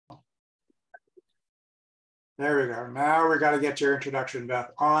There we go. Now we got to get your introduction,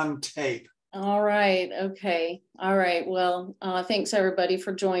 Beth, on tape. All right. Okay. All right. Well, thanks everybody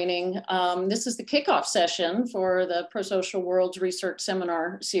for joining. This is the kickoff session for the Prosocial Worlds Research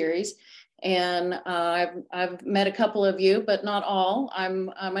Seminar Series. And I've met a couple of you, but not all.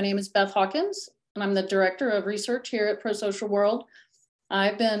 My name is Beth Hawkins, and I'm the Director of Research here at Prosocial World.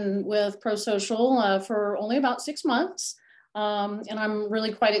 I've been with Prosocial for only about 6 months. And I'm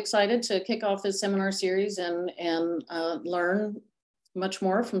really quite excited to kick off this seminar series and learn much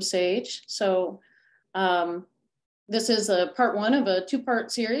more from Sage. So this is a part one of a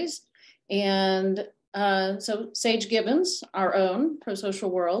 2-part series. And so Sage Gibbons, our own Prosocial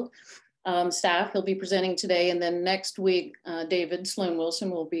World staff, he'll be presenting today. And then next week, David Sloan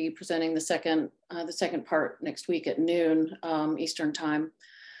Wilson will be presenting the second part next week at noon Eastern time.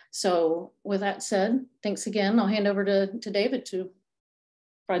 So with that said, thanks again. I'll hand over to David to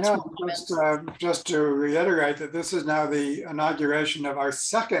provide some comments. Just to reiterate that this is now the inauguration of our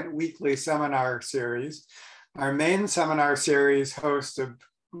second weekly seminar series. Our main seminar series hosts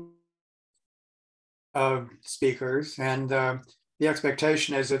of speakers, and the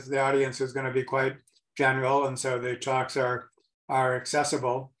expectation is that the audience is going to be quite general, and so the talks are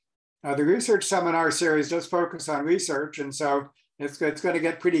accessible. The research seminar series does focus on research, and so it's going to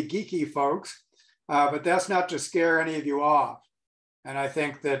get pretty geeky, folks, but that's not to scare any of you off. And I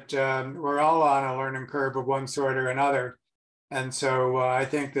think that we're all on a learning curve of one sort or another. And so I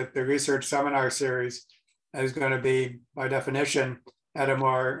think that the research seminar series is going to be, by definition, at a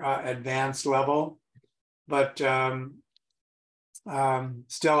more advanced level, but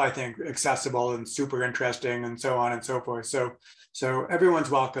still, I think, accessible and super interesting and so on and so forth. So everyone's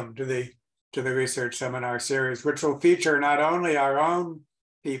welcome to the research seminar series, which will feature not only our own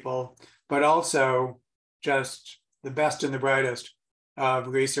people, but also just the best and the brightest of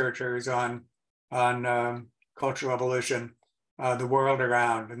researchers on cultural evolution, the world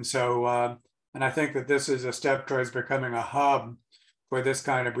around. And so, and I think that this is a step towards becoming a hub for this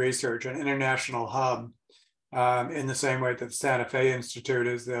kind of research, an international hub, in the same way that the Santa Fe Institute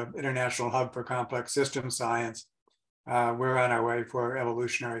is the international hub for complex system science. We're on our way for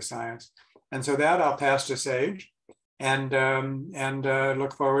evolutionary science. And so that I'll pass to Sage, and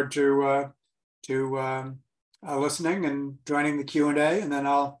look forward to listening and joining the Q&A, and then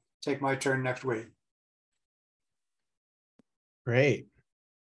I'll take my turn next week. Great.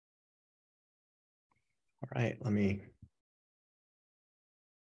 All right, let me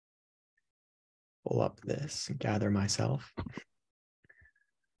pull up this and gather myself.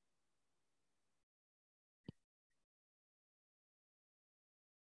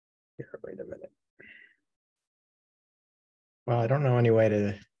 Here, wait a minute. Well, I don't know any way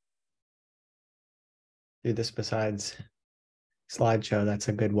to do this besides slideshow. That's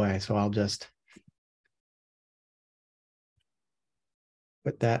a good way. So I'll just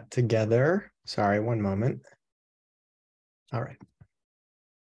put that together. Sorry, one moment. All right.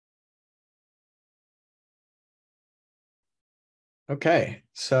 Okay,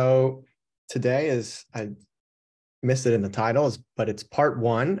 so today is, I missed it in the title, but it's part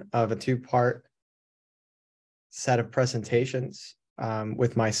one of a 2-part set of presentations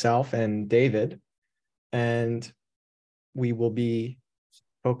with myself and David. And we will be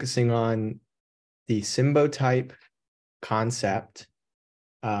focusing on the Symbotype concept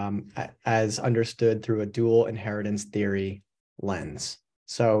as understood through a dual inheritance theory lens.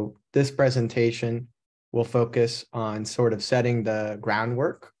 So this presentation will focus on sort of setting the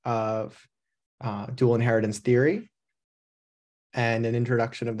groundwork of dual inheritance theory and an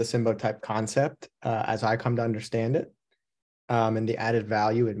introduction of the Symbotype concept as I come to understand it, and the added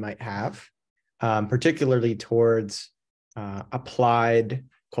value it might have, particularly towards applied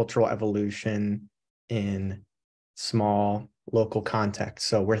cultural evolution in small local contexts.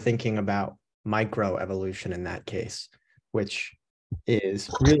 So we're thinking about microevolution in that case, which is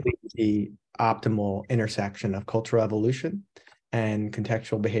really the optimal intersection of cultural evolution and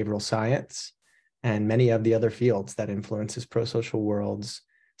contextual behavioral science and many of the other fields that influences Prosocial World's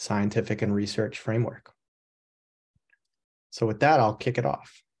scientific and research framework. So with that, I'll kick it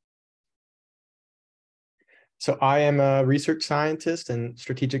off. So I am a research scientist and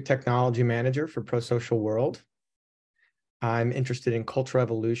strategic technology manager for Prosocial World. I'm interested in cultural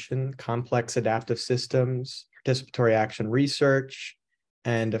evolution, complex adaptive systems, participatory action research,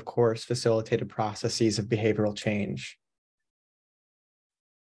 and of course, facilitated processes of behavioral change.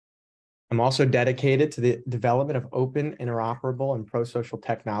 I'm also dedicated to the development of open, interoperable, and prosocial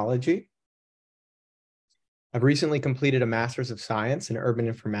technology. I've recently completed a Master's of Science in Urban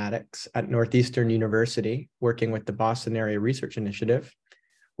Informatics at Northeastern University, working with the Boston Area Research Initiative,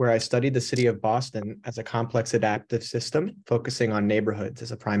 where I studied the city of Boston as a complex adaptive system, focusing on neighborhoods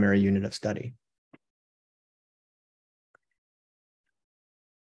as a primary unit of study.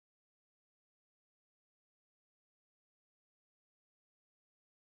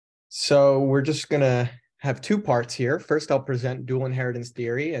 So we're just going to have two parts here. First, I'll present dual inheritance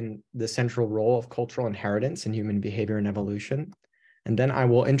theory and the central role of cultural inheritance in human behavior and evolution. And then I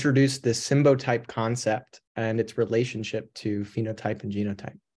will introduce the symbotype concept and its relationship to phenotype and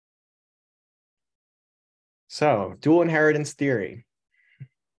genotype. So, dual inheritance theory.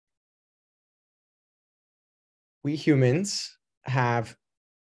 We humans have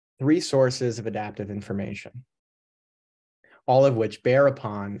three sources of adaptive information, all of which bear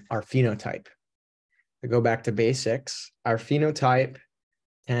upon our phenotype. To go back to basics, our phenotype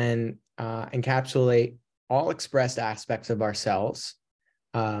can encapsulate all expressed aspects of ourselves,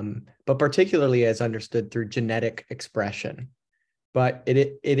 but particularly as understood through genetic expression. But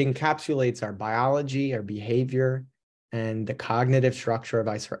it encapsulates our biology, our behavior, and the cognitive structure of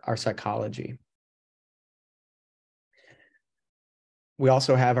our psychology. We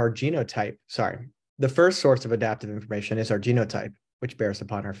also have our genotype. The first source of adaptive information is our genotype, which bears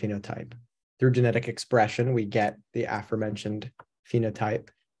upon our phenotype. Through genetic expression, we get the aforementioned phenotype.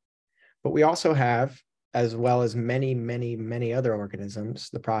 But we also have, as well as many, many, many other organisms,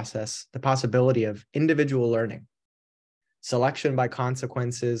 the possibility of individual learning, selection by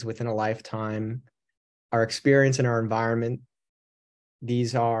consequences within a lifetime, our experience in our environment.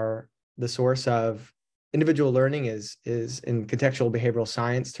 These are the source of individual learning is in contextual behavioral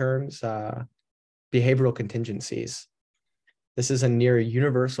science terms, behavioral contingencies. This is a near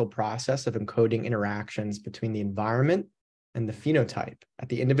universal process of encoding interactions between the environment and the phenotype at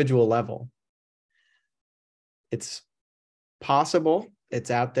the individual level. It's possible,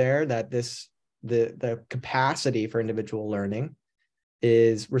 it's out there that the capacity for individual learning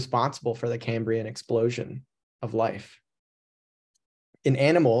is responsible for the Cambrian explosion of life. In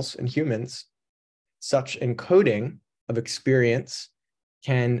animals and humans, such encoding of experience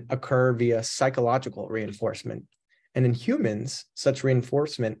can occur via psychological reinforcement. And in humans, such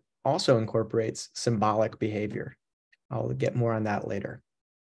reinforcement also incorporates symbolic behavior. I'll get more on that later.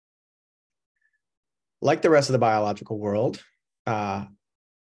 Like the rest of the biological world,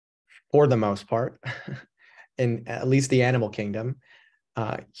 for the most part, in at least the animal kingdom,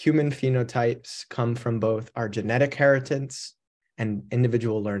 human phenotypes come from both our genetic inheritance and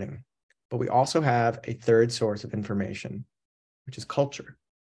individual learning. But we also have a third source of information, which is culture.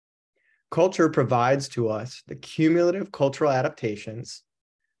 Culture provides to us the cumulative cultural adaptations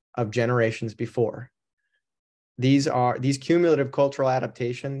of generations before. These cumulative cultural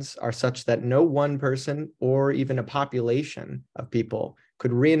adaptations are such that no one person or even a population of people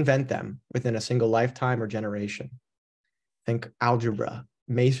could reinvent them within a single lifetime or generation. Think algebra,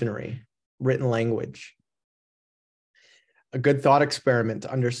 masonry, written language. A good thought experiment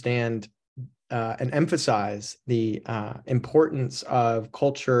to understand and emphasize the importance of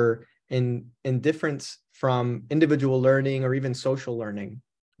culture in difference from individual learning or even social learning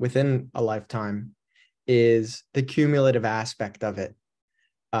within a lifetime is the cumulative aspect of it.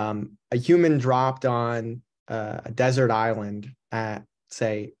 A human dropped on a desert island at,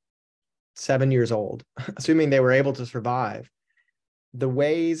 say, 7 years old, assuming they were able to survive, the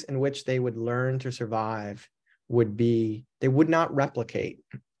ways in which they would learn to survive would be, they would not replicate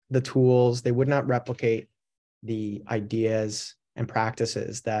the tools, they would not replicate the ideas and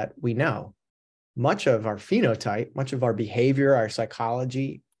practices that we know. Much of our phenotype, much of our behavior, our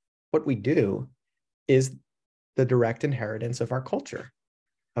psychology, what we do is the direct inheritance of our culture,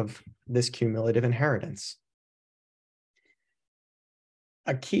 of this cumulative inheritance.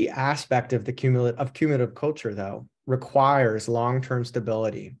 A key aspect of the cumulative culture, though, requires long-term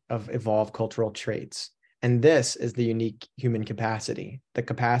stability of evolved cultural traits. And this is the unique human capacity, the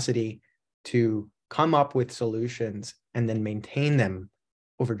capacity to come up with solutions and then maintain them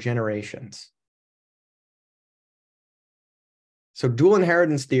over generations. So dual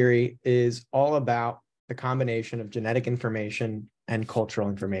inheritance theory is all about the combination of genetic information and cultural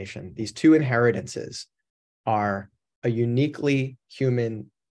information. These two inheritances are a uniquely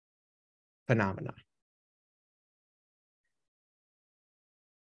human phenomenon.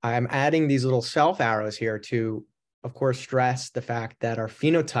 I'm adding these little self arrows here to, of course, stress the fact that our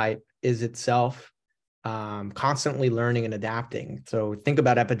phenotype is itself constantly learning and adapting. So think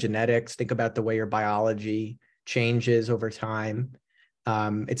about epigenetics, think about the way your biology changes over time.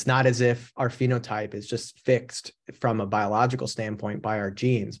 It's not as if our phenotype is just fixed from a biological standpoint by our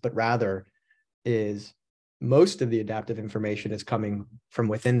genes, but rather is most of the adaptive information is coming from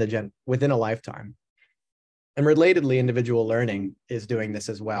within a lifetime. And relatedly, individual learning is doing this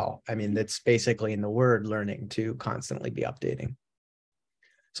as well. I mean, it's basically in the word learning to constantly be updating.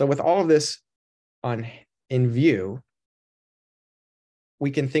 So with all of this in view,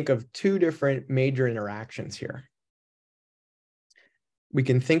 we can think of two different major interactions here. We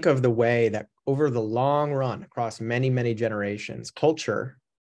can think of the way that over the long run, across many, many generations, culture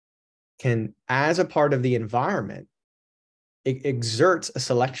can, as a part of the environment, it exerts a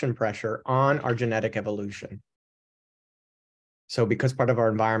selection pressure on our genetic evolution. So because part of our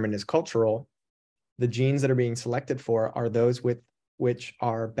environment is cultural, the genes that are being selected for are those which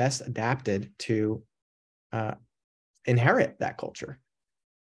are best adapted to inherit that culture.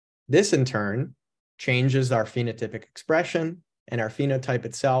 This in turn changes our phenotypic expression and our phenotype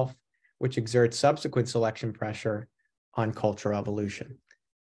itself, which exerts subsequent selection pressure on cultural evolution.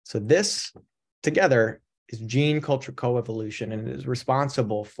 So this together is gene-culture coevolution, and it is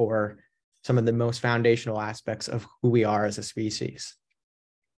responsible for some of the most foundational aspects of who we are as a species.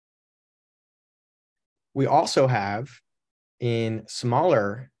 We also have, in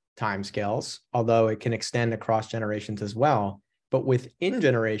smaller timescales, although it can extend across generations as well, but within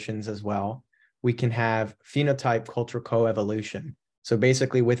generations as well, we can have phenotype-culture coevolution. So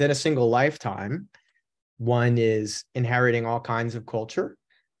basically, within a single lifetime, one is inheriting all kinds of culture,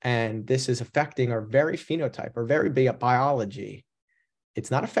 and this is affecting our very phenotype, our very biology.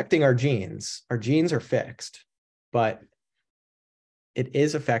 It's not affecting our genes. Our genes are fixed, but it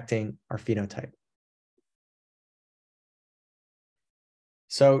is affecting our phenotype.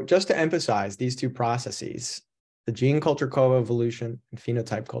 So just to emphasize these two processes, the gene culture coevolution and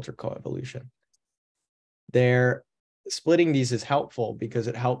phenotype culture coevolution, they're splitting these is helpful because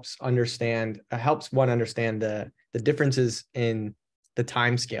it helps one understand the differences in the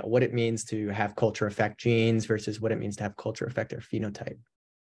time scale, what it means to have culture affect genes versus what it means to have culture affect their phenotype.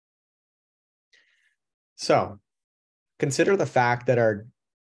 So consider the fact that our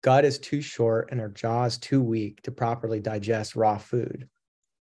gut is too short and our jaw is too weak to properly digest raw food.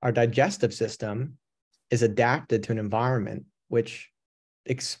 Our digestive system is adapted to an environment which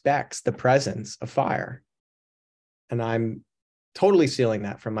expects the presence of fire. And I'm totally stealing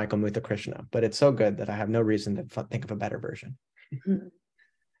that from Michael Muthakrishna, but it's so good that I have no reason to think of a better version. Mm-hmm.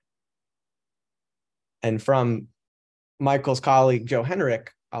 And from Michael's colleague, Joe Henrich,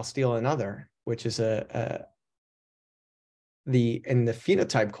 I'll steal another, which is in the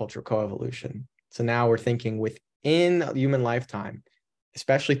phenotype culture coevolution. So now we're thinking within a human lifetime,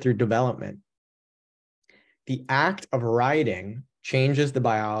 especially through development, the act of writing changes the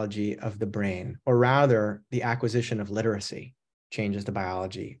biology of the brain, or rather the acquisition of literacy changes the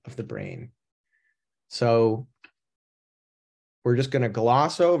biology of the brain. So we're just going to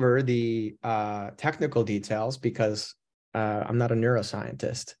gloss over the technical details because I'm not a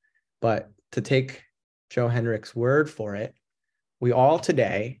neuroscientist, but to take Joe Henrich's word for it, we all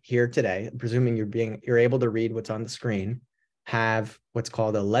here today, presuming you're able to read what's on the screen, have what's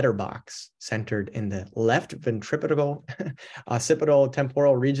called a letterbox centered in the left ventricular occipital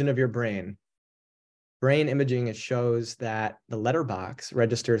temporal region of your brain. Brain imaging shows that the letterbox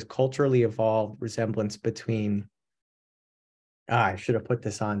registers culturally evolved resemblance between, I should have put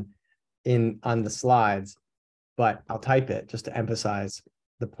this on the slides, but I'll type it just to emphasize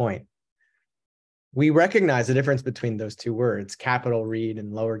the point. We recognize the difference between those two words, capital read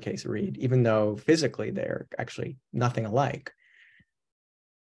and lowercase read, even though physically they're actually nothing alike.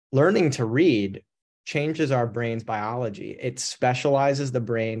 Learning to read changes our brain's biology. It specializes the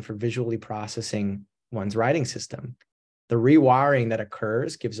brain for visually processing one's writing system. The rewiring that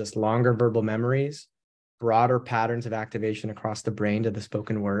occurs gives us longer verbal memories, broader patterns of activation across the brain to the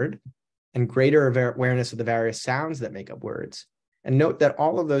spoken word, and greater awareness of the various sounds that make up words. And note that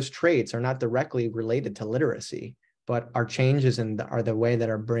all of those traits are not directly related to literacy, but are changes are the way that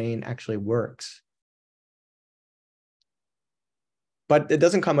our brain actually works. But it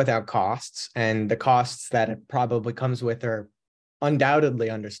doesn't come without costs, and the costs that it probably comes with are undoubtedly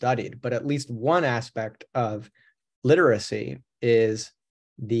understudied. But at least one aspect of literacy is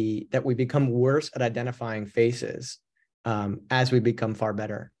that we become worse at identifying faces as we become far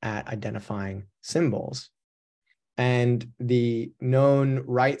better at identifying symbols. And the known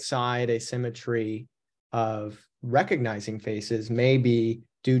right side asymmetry of recognizing faces may be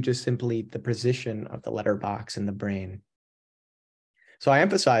due to simply the position of the letterbox in the brain. So I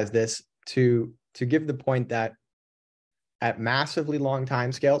emphasize this to give the point that at massively long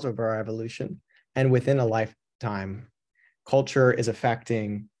timescales of our evolution and within a lifetime, culture is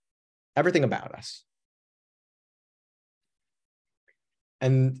affecting everything about us.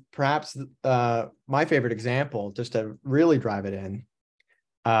 And perhaps my favorite example, just to really drive it in,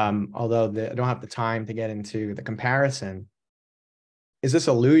 although I don't have the time to get into the comparison, is this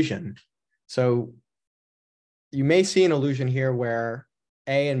illusion. So you may see an illusion here where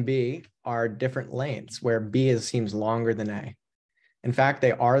A and B are different lengths, where B seems longer than A. In fact,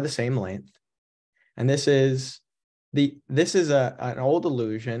 they are the same length. And this is an old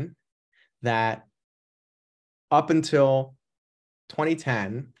illusion that up until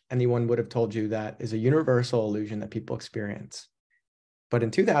 2010, anyone would have told you that is a universal illusion that people experience. But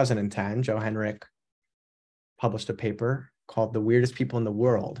in 2010, Joe Henrich published a paper called The Weirdest People in the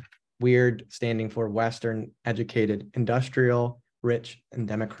World. Weird standing for Western, educated, industrial, rich, and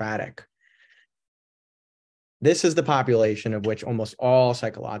democratic. This is the population of which almost all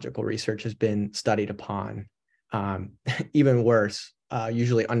psychological research has been studied upon. Even worse,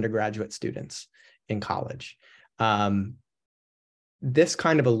 usually undergraduate students in college. This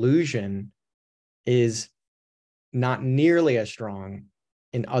kind of illusion is not nearly as strong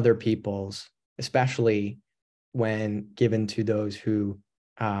in other peoples, especially when given to those who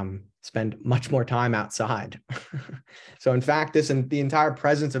spend much more time outside. So in fact, the entire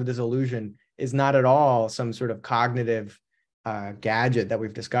presence of this illusion is not at all some sort of cognitive gadget that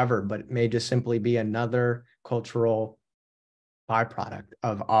we've discovered, but it may just simply be another cultural byproduct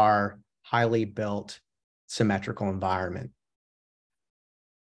of our highly built symmetrical environment.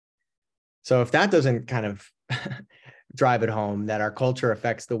 So if that doesn't kind of drive it home that our culture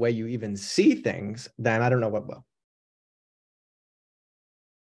affects the way you even see things, then I don't know what will.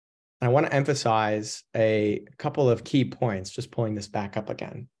 I want to emphasize a couple of key points, just pulling this back up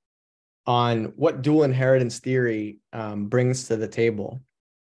again, on what dual inheritance theory brings to the table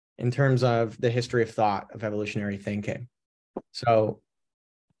in terms of the history of thought of evolutionary thinking. So,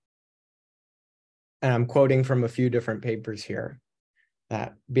 and I'm quoting from a few different papers here,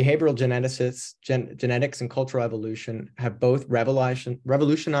 that behavioral geneticists, genetics and cultural evolution have both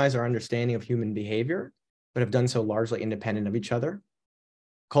revolutionized our understanding of human behavior, but have done so largely independent of each other.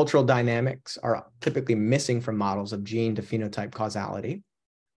 Cultural dynamics are typically missing from models of gene to phenotype causality.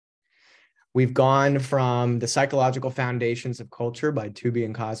 We've gone from the psychological foundations of culture by Tooby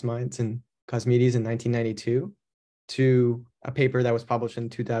and Cosmides in 1992 to a paper that was published in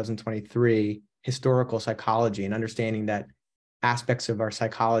 2023, Historical Psychology, and understanding that aspects of our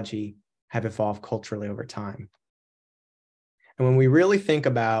psychology have evolved culturally over time. And when we really think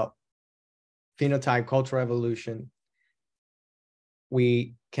about phenotype cultural evolution,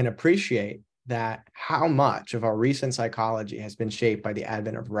 we can appreciate that how much of our recent psychology has been shaped by the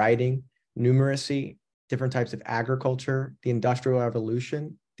advent of writing, numeracy, different types of agriculture, the Industrial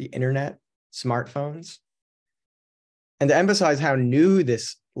Revolution, the internet, smartphones. And to emphasize how new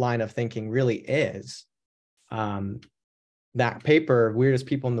this line of thinking really is, that paper, Weirdest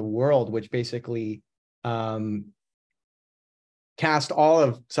People in the World, which basically cast all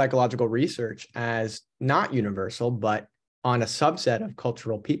of psychological research as not universal, but on a subset of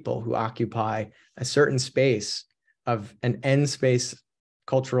cultural people who occupy a certain space of an end space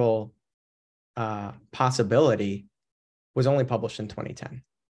cultural possibility, was only published in 2010.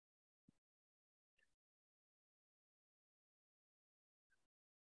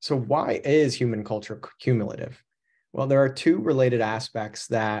 So why is human culture cumulative? Well, there are two related aspects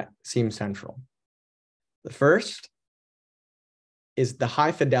that seem central. The first is the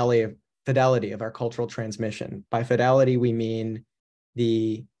high fidelity of our cultural transmission. By fidelity, we mean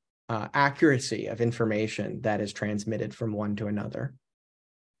the accuracy of information that is transmitted from one to another,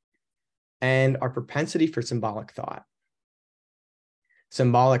 and our propensity for symbolic thought.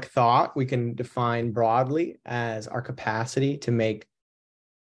 Symbolic thought we can define broadly as our capacity to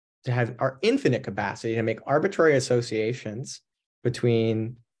have our infinite capacity to make arbitrary associations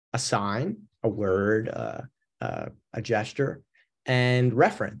between a sign, a word, a gesture, and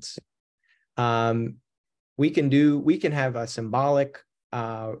reference. We can have a symbolic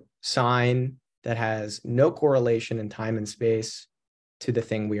sign that has no correlation in time and space to the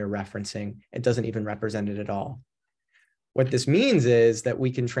thing we are referencing. It doesn't even represent it at all. What this means is that we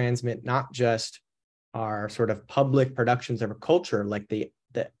can transmit not just our sort of public productions of a culture, like the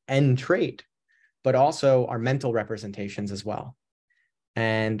end trait, but also our mental representations as well.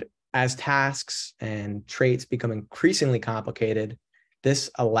 And as tasks and traits become increasingly complicated,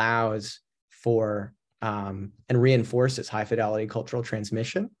 this allows for and reinforces high fidelity cultural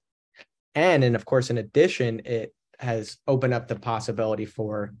transmission. And of course, in addition, it has opened up the possibility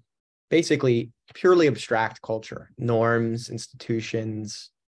for basically purely abstract culture, norms, institutions,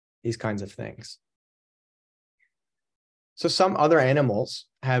 these kinds of things. So some other animals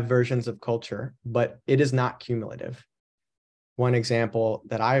have versions of culture, but it is not cumulative. One example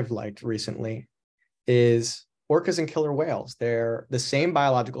that I've liked recently is orcas and killer whales. They're the same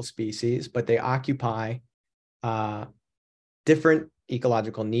biological species, but they occupy different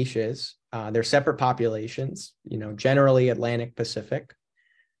ecological niches. They're separate populations, generally Atlantic Pacific.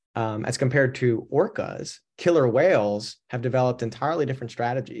 As compared to orcas, killer whales have developed entirely different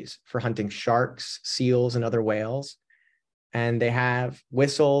strategies for hunting sharks, seals, and other whales. And they have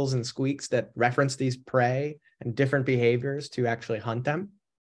whistles and squeaks that reference these prey and different behaviors to actually hunt them.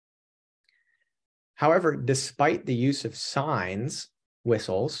 However, despite the use of signs,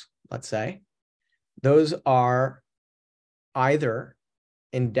 whistles, let's say, those are either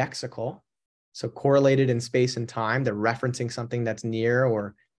indexical, so correlated in space and time, they're referencing something that's near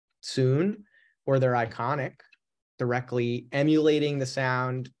or soon, or they're iconic, directly emulating the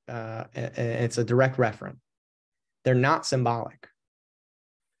sound. It's a direct referent. They're not symbolic.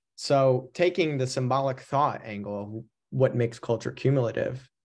 So taking the symbolic thought angle of what makes culture cumulative,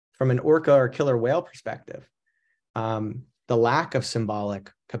 from an orca or killer whale perspective, the lack of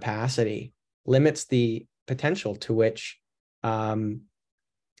symbolic capacity limits the potential to which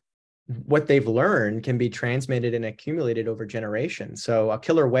what they've learned can be transmitted and accumulated over generations. So a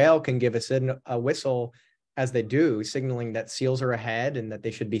killer whale can give a whistle as they do, signaling that seals are ahead and that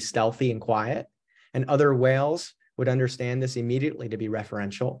they should be stealthy and quiet. And other whales would understand this immediately to be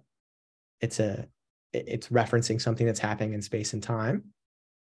referential. It's referencing something that's happening in space and time.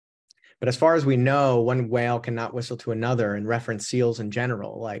 But as far as we know, one whale cannot whistle to another and reference seals in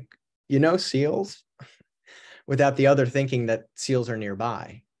general, like, seals, without the other thinking that seals are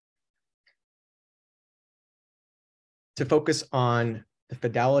nearby. To focus on the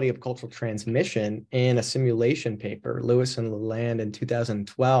fidelity of cultural transmission in a simulation paper, Lewis and Leland in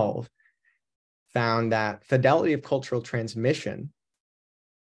 2012 found that fidelity of cultural transmission,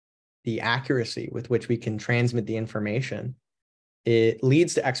 the accuracy with which we can transmit the information, it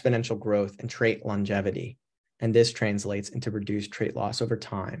leads to exponential growth and trait longevity. And this translates into reduced trait loss over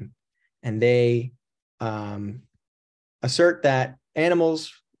time. And they assert that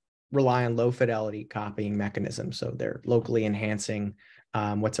animals rely on low fidelity copying mechanisms. So they're locally enhancing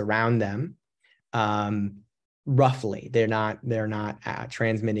what's around them. Roughly, they're not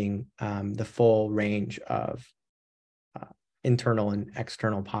transmitting the full range of internal and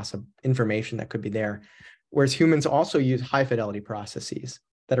external possible information that could be there. Whereas humans also use high fidelity processes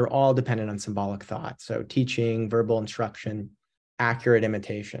that are all dependent on symbolic thought. So teaching, verbal instruction, accurate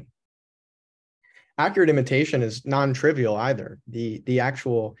imitation. Accurate imitation is non-trivial either.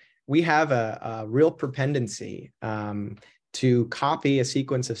 We have a real propensity to copy a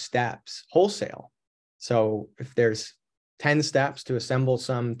sequence of steps wholesale. So if there's 10 steps to assemble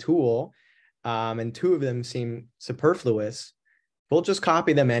some tool, and 2 of them seem superfluous, we'll just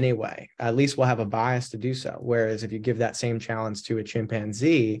copy them anyway. At least we'll have a bias to do so. Whereas if you give that same challenge to a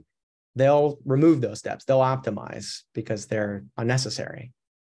chimpanzee, they'll remove those steps. They'll optimize because they're unnecessary.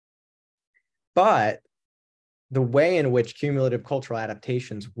 But the way in which cumulative cultural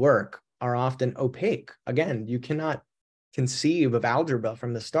adaptations work are often opaque. Again, you cannot conceive of algebra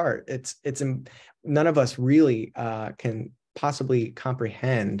from the start. None of us really can possibly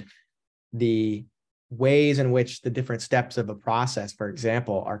comprehend the ways in which the different steps of a process, for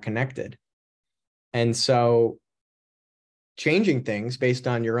example, are connected. And so changing things based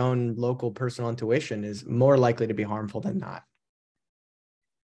on your own local personal intuition is more likely to be harmful than not.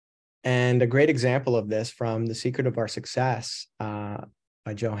 And a great example of this from The Secret of Our Success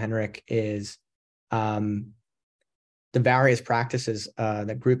by Joe Henrich is the various practices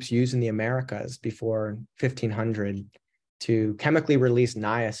that groups use in the Americas before 1500 to chemically release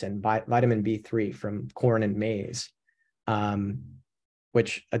niacin, vitamin B3 from corn and maize,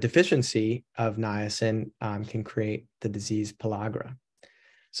 which a deficiency of niacin can create the disease pellagra.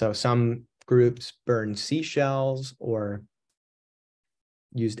 So some groups burned seashells or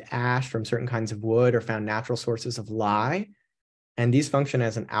used ash from certain kinds of wood or found natural sources of lye. And these function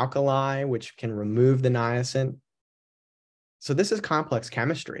as an alkali, which can remove the niacin. So this is complex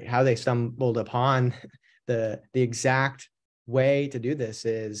chemistry. How they stumbled upon the exact way to do this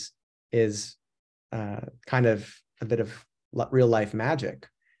is kind of a bit of real life magic.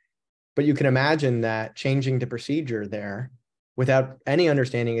 But you can imagine that changing the procedure there without any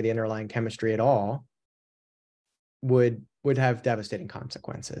understanding of the underlying chemistry at all would have devastating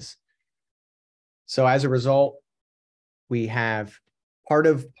consequences. So as a result, we have part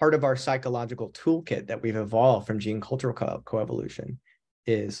of our psychological toolkit that we've evolved from gene cultural coevolution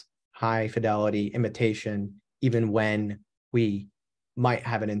is high fidelity imitation, even when we might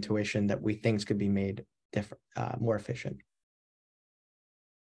have an intuition that things could be made different, more efficient.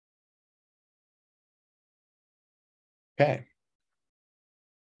 Okay.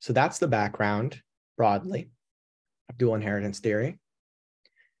 So that's the background broadly. of dual inheritance theory.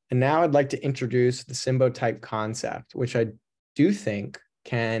 And now I'd like to introduce the Symbotype concept, which I do think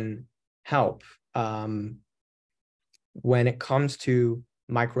can help when it comes to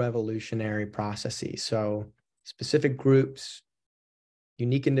microevolutionary processes. So specific groups,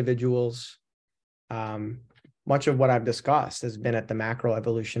 unique individuals. Much of what I've discussed has been at the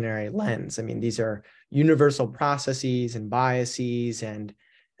macroevolutionary lens. I mean, these are universal processes and biases and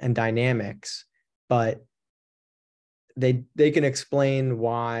dynamics, but they can explain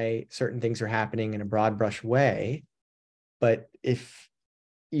why certain things are happening in a broad brush way. But if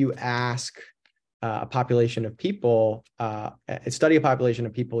you ask a population of people, study a population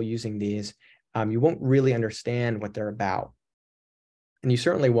of people using these, you won't really understand what they're about. And you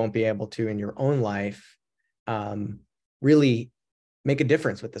certainly won't be able to, in your own life, really make a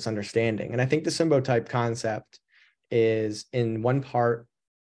difference with this understanding. And I think the Symbotype concept is in one part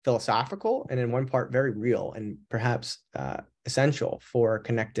philosophical and in one part very real and perhaps essential for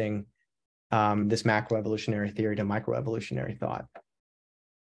connecting this macroevolutionary theory to microevolutionary thought.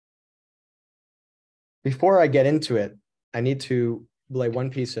 Before I get into it, I need to lay one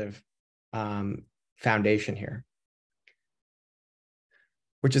piece of foundation here,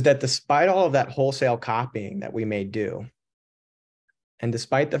 which is that despite all of that wholesale copying that we may do, and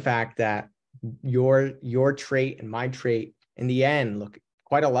despite the fact that your trait and my trait in the end look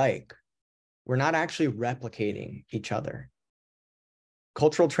quite alike, we're not actually replicating each other.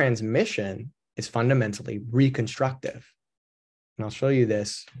 Cultural transmission is fundamentally reconstructive. And I'll show you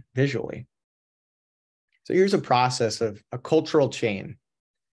this visually. So here's a process of a cultural chain.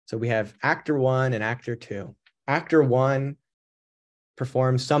 So we have actor one and actor two. Actor one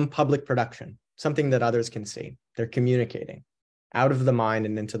performs some public production, something that others can see. They're communicating out of the mind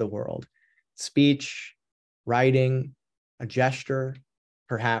and into the world. Speech, writing, a gesture,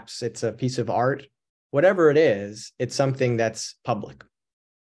 perhaps it's a piece of art. Whatever it is, it's something that's public.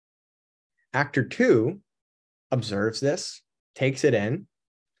 Actor two observes this, takes it in,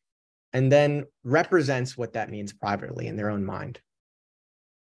 and then represents what that means privately in their own mind.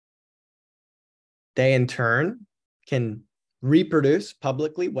 They, in turn, can reproduce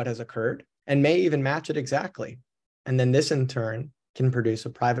publicly what has occurred and may even match it exactly. And then this, in turn, can produce a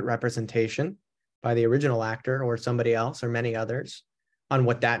private representation by the original actor or somebody else or many others on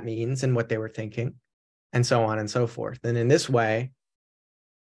what that means and what they were thinking, and so on and so forth. And in this way,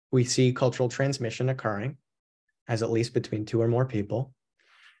 we see cultural transmission occurring as at least between two or more people.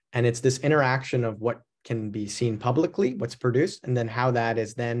 And it's this interaction of what can be seen publicly, what's produced, and then how that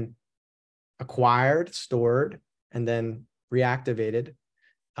is then acquired, stored, and then reactivated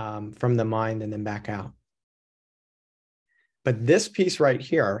from the mind and then back out. But this piece right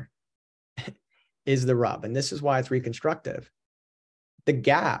here is the rub, and this is why it's reconstructive. The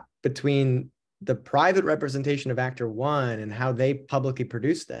gap between the private representation of actor one and how they publicly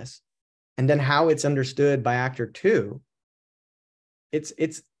produce this, and then how it's understood by actor two,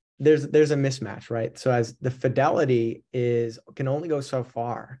 there's a mismatch, right? So as the fidelity can only go so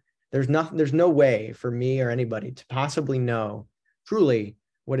far. There's no way for me or anybody to possibly know truly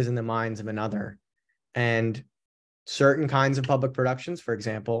what is in the minds of another. And certain kinds of public productions, for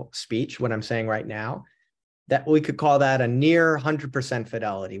example, speech, what I'm saying right now, that we could call that a near 100%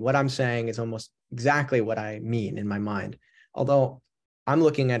 fidelity. What I'm saying is almost exactly what I mean in my mind. Although I'm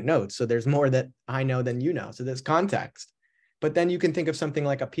looking at notes, so there's more that I know than you know. So there's context. But then you can think of something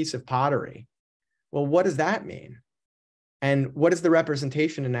like a piece of pottery. Well, what does that mean? And what is the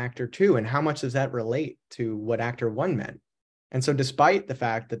representation in actor two? And how much does that relate to what actor one meant? And so despite the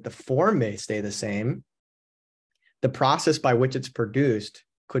fact that the form may stay the same, the process by which it's produced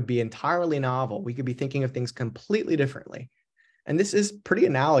could be entirely novel. We could be thinking of things completely differently. And this is pretty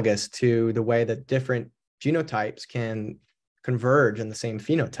analogous to the way that different genotypes can converge in the same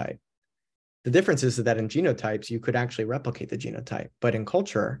phenotype. The difference is that in genotypes, you could actually replicate the genotype, but in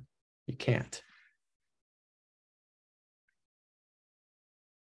culture, you can't.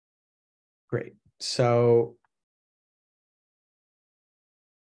 Great. So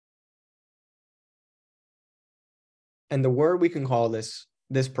and the word we can call this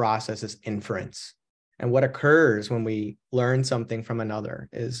process is inference. And what occurs when we learn something from another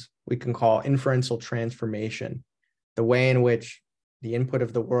is we can call inferential transformation, the way in which the input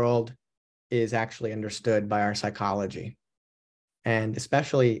of the world is actually understood by our psychology, and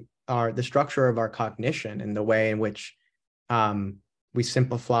especially the structure of our cognition and the way in which we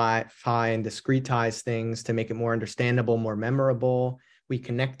simplify and discretize things to make it more understandable, more memorable. We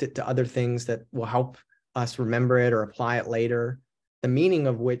connect it to other things that will help us remember it or apply it later, the meaning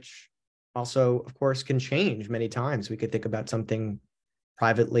of which also, of course, can change many times. We could think about something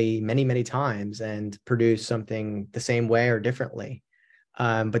privately many, many times and produce something the same way or differently.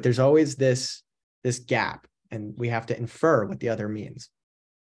 But there's always this gap, and we have to infer what the other means.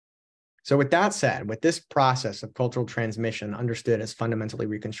 So with that said, with this process of cultural transmission understood as fundamentally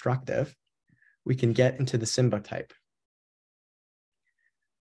reconstructive, we can get into the symbotype.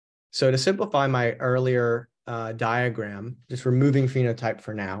 So to simplify my earlier diagram, just removing phenotype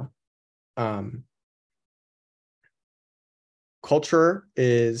for now, culture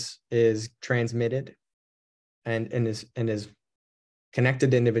is transmitted and is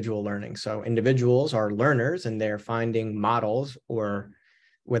connected to individual learning. So individuals are learners, and they're finding models, or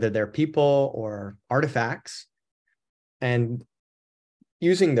whether they're people or artifacts, and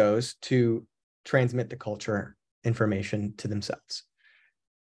using those to transmit the culture information to themselves.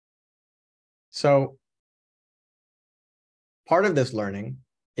 So part of this learning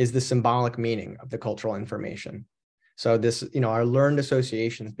is the symbolic meaning of the cultural information. So this, our learned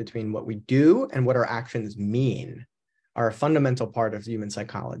associations between what we do and what our actions mean are a fundamental part of human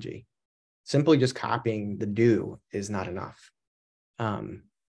psychology. Simply just copying the do is not enough.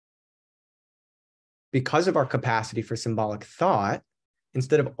 Because of our capacity for symbolic thought,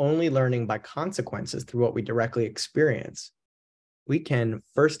 instead of only learning by consequences through what we directly experience, we can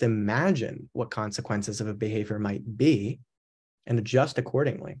first imagine what consequences of a behavior might be and adjust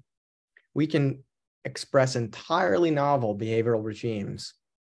accordingly. We can express entirely novel behavioral regimes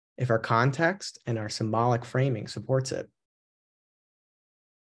if our context and our symbolic framing supports it.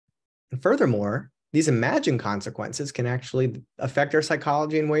 And furthermore, these imagined consequences can actually affect our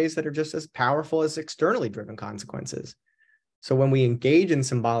psychology in ways that are just as powerful as externally driven consequences. So when we engage in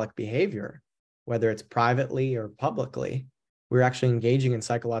symbolic behavior, whether it's privately or publicly, we're actually engaging in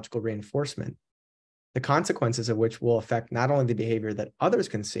psychological reinforcement, the consequences of which will affect not only the behavior that others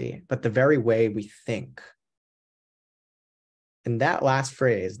can see, but the very way we think. And that last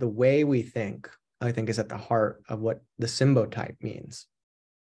phrase, the way we think, I think is at the heart of what the symbotype means.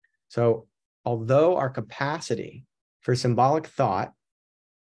 So although our capacity for symbolic thought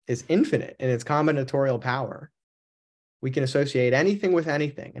is infinite in its combinatorial power, we can associate anything with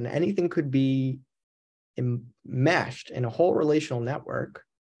anything, and anything could be enmeshed in a whole relational network.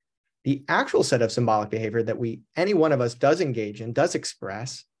 The actual set of symbolic behavior that any one of us does engage in, does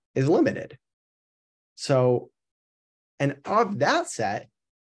express, is limited. So, and of that set,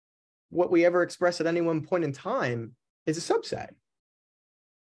 what we ever express at any one point in time is a subset.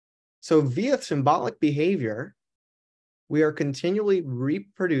 So via symbolic behavior, we are continually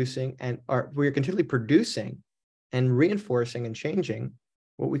producing and reinforcing and changing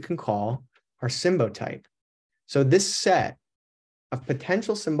what we can call our symbotype. So this set of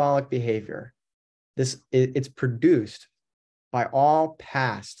potential symbolic behavior, it's produced by all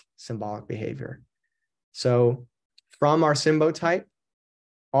past symbolic behavior. So from our symbotype,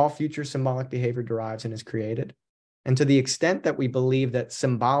 all future symbolic behavior derives and is created. And to the extent that we believe that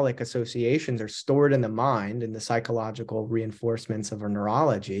symbolic associations are stored in the mind in the psychological reinforcements of our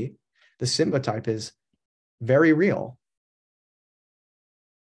neurology, the symbotype is very real.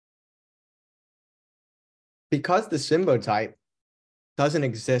 Because the symbotype doesn't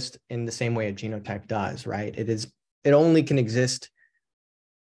exist in the same way a genotype does, right? It only can exist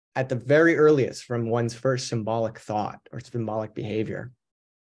at the very earliest from one's first symbolic thought or symbolic behavior.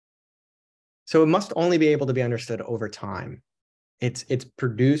 So it must only be able to be understood over time. It's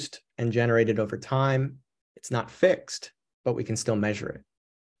produced and generated over time. It's not fixed, but we can still measure it.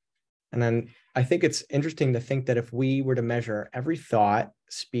 And then I think it's interesting to think that if we were to measure every thought,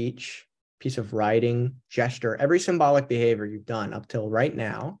 speech, piece of writing, gesture, every symbolic behavior you've done up till right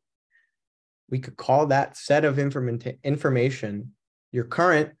now, we could call that set of information your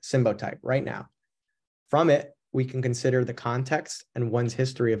current symbotype right now. From it, we can consider the context and one's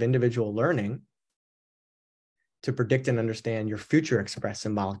history of individual learning to predict and understand your future expressed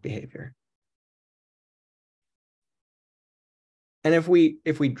symbolic behavior. And if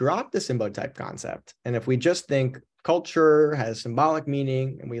we drop the symbotype concept, and if we just think culture has symbolic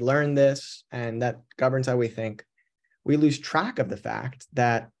meaning and we learn this and that governs how we think, we lose track of the fact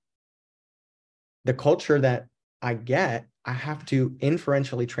that the culture that I get, I have to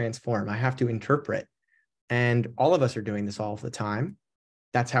inferentially transform. I have to interpret. And all of us are doing this all the time.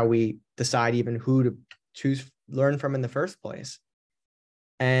 That's how we decide even who to learn from in the first place.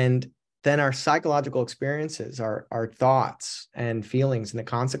 And then our psychological experiences, our thoughts and feelings and the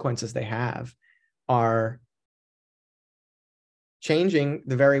consequences they have are changing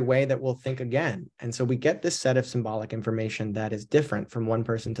the very way that we'll think again. And so we get this set of symbolic information that is different from one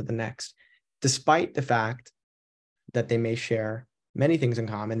person to the next, despite the fact that they may share many things in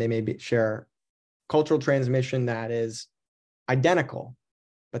common. They may share cultural transmission that is identical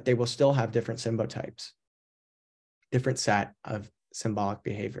but they will still have different symbotypes, different set of symbolic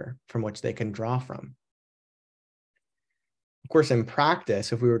behavior from which they can draw from. Of course, in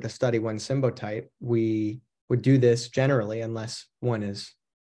practice, if we were to study one symbotype, we would do this generally, unless one is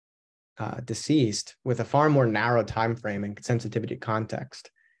deceased, with a far more narrow time frame and sensitivity context.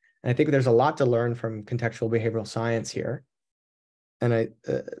 And I think there's a lot to learn from contextual behavioral science here. And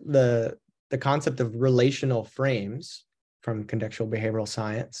the concept of relational frames from contextual behavioral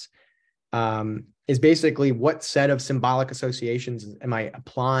science is basically what set of symbolic associations am I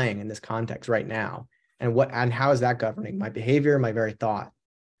applying in this context right now, and how is that governing my behavior, my very thought,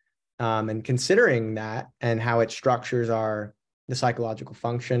 and considering that and how it structures the psychological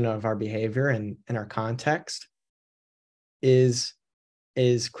function of our behavior and our context is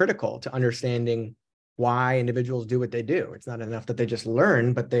critical to understanding why individuals do what they do. It's not enough that they just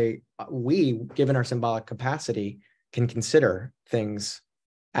learn, but we, given our symbolic capacity, can consider things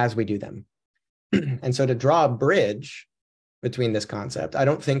as we do them. And so to draw a bridge between this concept, I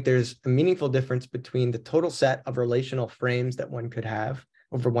don't think there's a meaningful difference between the total set of relational frames that one could have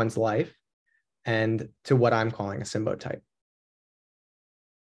over one's life and to what I'm calling a symbotype.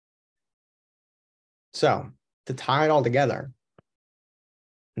 So to tie it all together,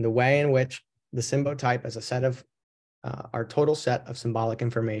 the way in which the symbotype as a set of our total set of symbolic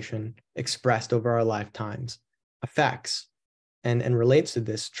information expressed over our lifetimes affects and relates to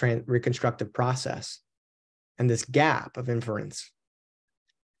this reconstructive process and this gap of inference.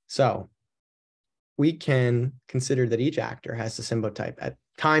 So we can consider that each actor has the symbotype at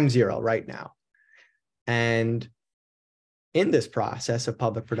time 0 right now. And in this process of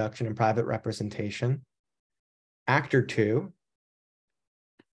public production and private representation, actor 2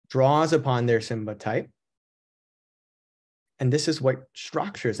 draws upon their symbotype. And this is what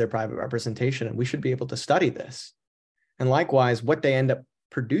structures their private representation. And we should be able to study this. And likewise, what they end up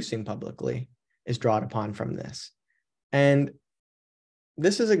producing publicly is drawn upon from this. And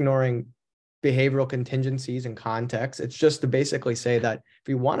this is ignoring behavioral contingencies and context. It's just to basically say that if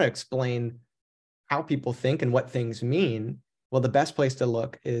you want to explain how people think and what things mean, well, the best place to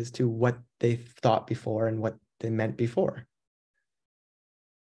look is to what they thought before and what they meant before.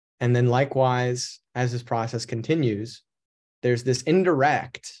 And then likewise, as this process continues, there's this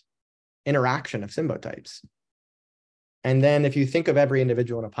indirect interaction of symbotypes. And then if you think of every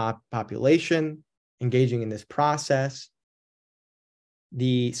individual in a population engaging in this process,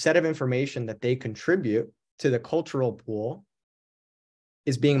 the set of information that they contribute to the cultural pool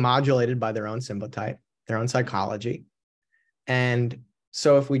is being modulated by their own symbotype, their own psychology. And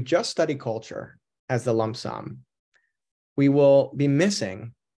so if we just study culture as the lump sum, we will be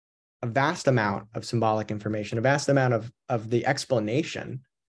missing a vast amount of symbolic information, a vast amount of the explanation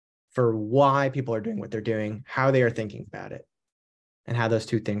for why people are doing what they're doing, how they are thinking about it, and how those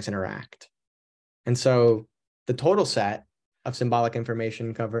two things interact. And so the total set of symbolic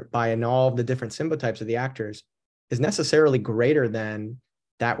information covered by all of the different symbotypes of the actors is necessarily greater than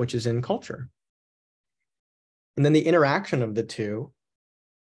that which is in culture. And then the interaction of the two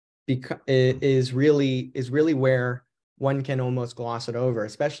is really where one can almost gloss it over,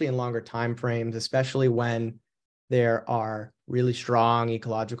 especially in longer time frames, especially when there are really strong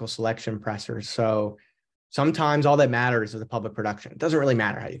ecological selection pressures. So sometimes all that matters is the public production. It doesn't really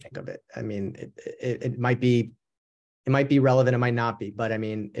matter how you think of it. I mean, it might be relevant, it might not be, but I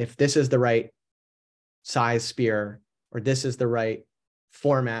mean, if this is the right size sphere or this is the right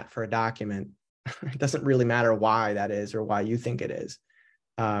format for a document, it doesn't really matter why that is or why you think it is.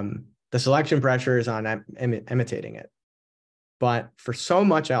 The selection pressure is on imitating it. But for so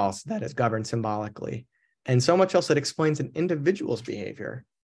much else that is governed symbolically, and so much else that explains an individual's behavior,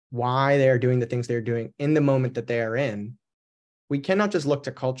 why they are doing the things they're doing in the moment that they are in, we cannot just look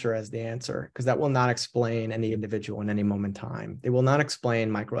to culture as the answer, because that will not explain any individual in any moment in time. It will not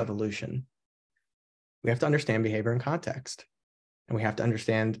explain microevolution. We have to understand behavior and context. And we have to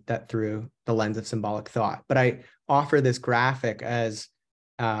understand that through the lens of symbolic thought. But I offer this graphic as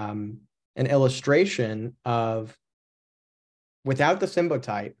an illustration of without the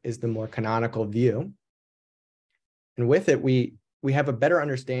symbotype is the more canonical view. And with it, we have a better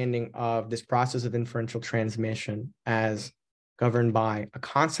understanding of this process of inferential transmission as governed by a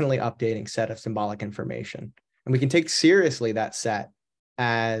constantly updating set of symbolic information. And we can take seriously that set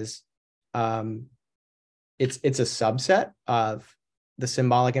as it's a subset of the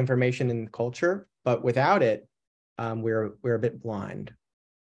symbolic information in culture, but without it, we're a bit blind.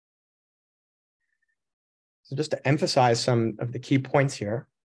 So just to emphasize some of the key points here,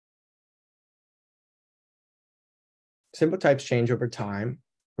 symbotypes change over time,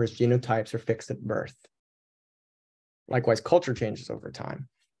 whereas genotypes are fixed at birth. Likewise, culture changes over time.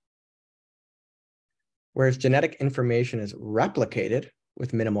 whereas genetic information is replicated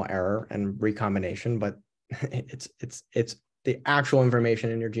with minimal error and recombination, but it's the actual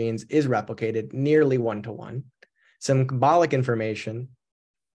information in your genes is replicated nearly 1-to-1. Symbolic information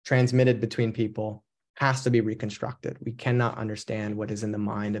transmitted between people has to be reconstructed. We cannot understand what is in the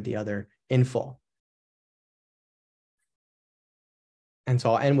mind of the other in full. And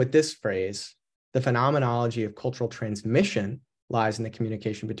so I'll end with this phrase: the phenomenology of cultural transmission lies in the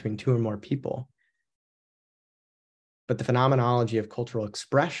communication between two or more people. But the phenomenology of cultural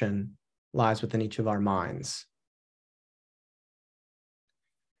expression lies within each of our minds.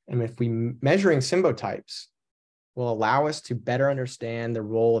 And if we measuring symbotypes will allow us to better understand the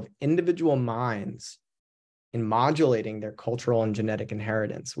role of individual minds in modulating their cultural and genetic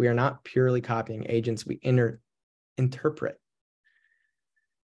inheritance. We are not purely copying agents, we interpret.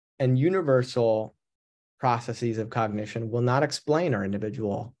 And universal processes of cognition will not explain our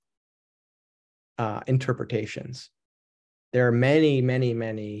individual interpretations. There are many, many,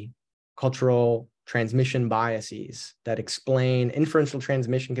 many cultural transmission biases that explain. Inferential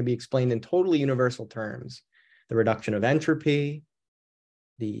transmission can be explained in totally universal terms. The reduction of entropy,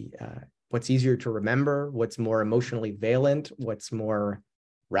 what's easier to remember, what's more emotionally valent, what's more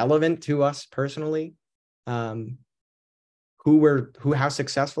relevant to us personally, how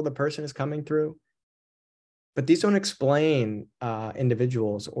successful the person is coming through. But these don't explain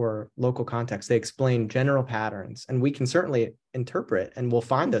individuals or local context. They explain general patterns, and we can certainly interpret and we'll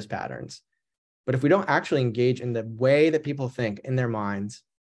find those patterns. But if we don't actually engage in the way that people think in their minds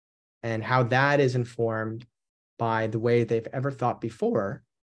and how that is informed by the way they've ever thought before,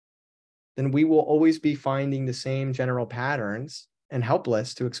 then we will always be finding the same general patterns and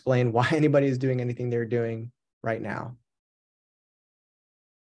helpless to explain why anybody is doing anything they're doing right now.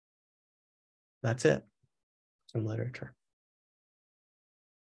 That's it. Some literature.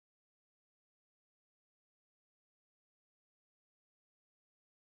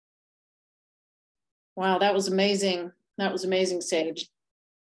 Wow, that was amazing. That was amazing, Sage.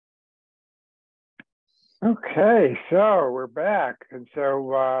 Okay, so we're back, and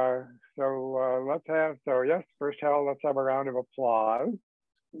so let's have first let's have a round of applause,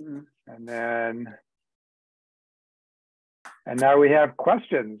 and now we have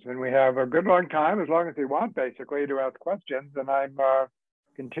questions, and we have a good long time, as long as we want, basically, to ask questions. And I'm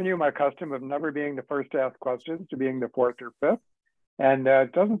continue my custom of never being the first to ask questions to being the fourth or fifth. And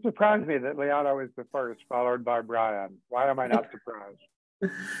it doesn't surprise me that Liana was the first, followed by Brian. Why am I not surprised?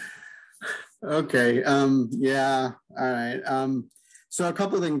 Okay. Yeah. All right. So a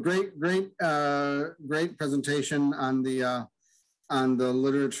couple of things. Great presentation on the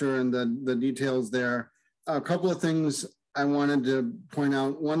literature and the details there. A couple of things I wanted to point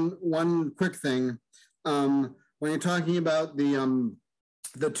out. One quick thing. When you're talking about the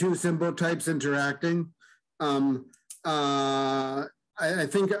two symbotypes interacting, I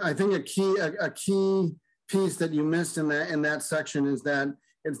think a key piece that you missed in that section is that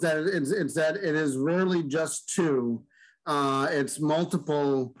it is rarely just two. It's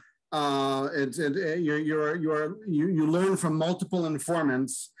multiple. You learn from multiple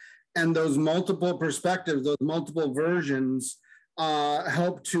informants, and those multiple perspectives, those multiple versions,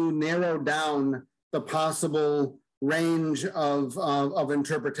 help to narrow down the possible range of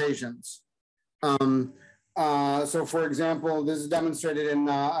interpretations. So, for example, this is demonstrated in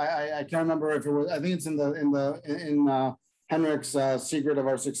I can't remember if it was. I think it's in Henrik's Secret of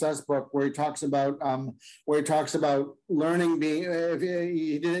Our Success book, where he talks about learning being.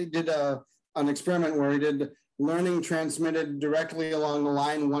 He did an experiment where he did learning transmitted directly along the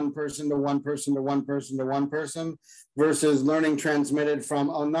line, one person to one person to one person to one person, versus learning transmitted from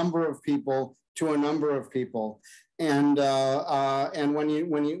a number of people to a number of people. And when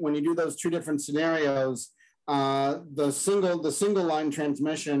you do those two different scenarios, the single line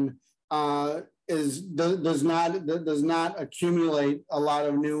transmission does not accumulate a lot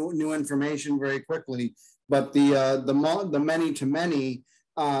of new information very quickly, but the many to many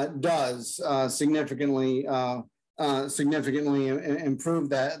does significantly improve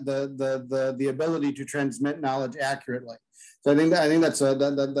the ability to transmit knowledge accurately. So I think that's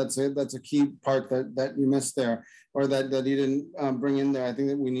a key part that you missed there, or that you didn't bring in there. I think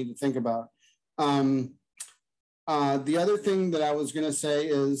that we need to think about. The other thing that I was going to say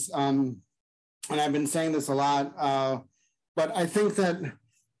is, and I've been saying this a lot, but I think that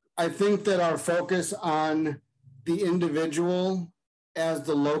our focus on the individual as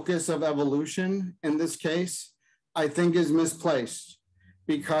the locus of evolution in this case, I think is misplaced,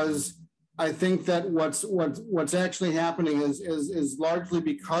 because I think that what's actually happening is largely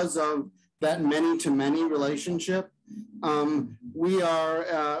because of that many to many relationship. We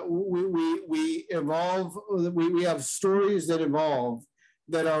evolve. We have stories that evolve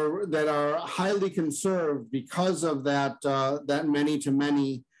that are highly conserved because of that that many to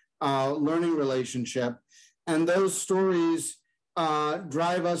many learning relationship, and those stories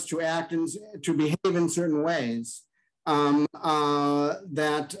drive us to act and to behave in certain ways that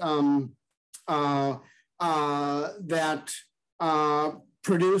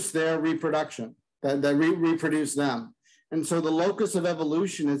produce their reproduction, that reproduce them. And so the locus of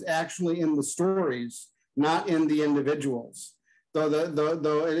evolution is actually in the stories, not in the individuals.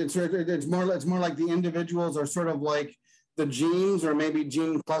 Though it's more like the individuals are sort of like the genes, or maybe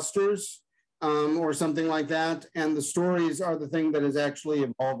gene clusters, or something like that, and the stories are the thing that is actually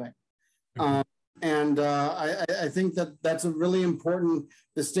evolving. I think that that's a really important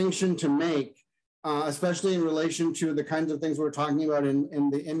distinction to make, especially in relation to the kinds of things we're talking about in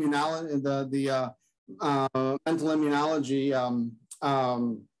the immunology, the mental immunology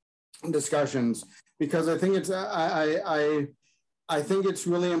discussions, because I think it's I think it's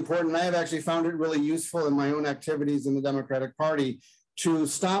really important. I have actually found it really useful in my own activities in the Democratic Party to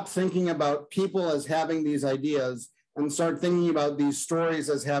stop thinking about people as having these ideas and start thinking about these stories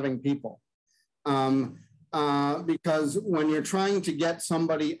as having people. Because when you're trying to get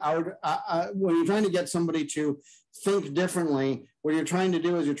somebody out, when you're trying to get somebody to think differently, what you're trying to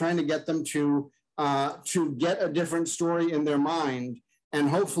do is you're trying to get them to get a different story in their mind, and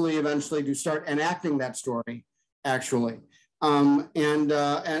hopefully eventually to start enacting that story, actually. So I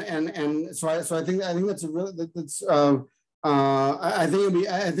think that's a really, I think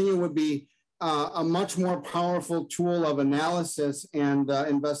it would be a much more powerful tool of analysis and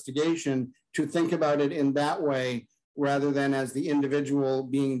investigation to think about it in that way, rather than as the individual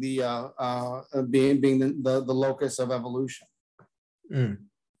being the locus of evolution. Well,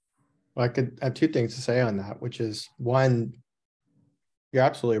 I have two things to say on that, which is, one, you're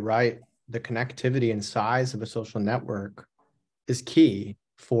absolutely right. The connectivity and size of a social network is key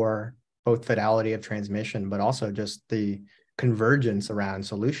for both fidelity of transmission, but also just the convergence around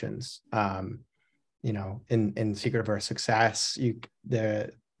solutions. You know, in Secret of Our Success,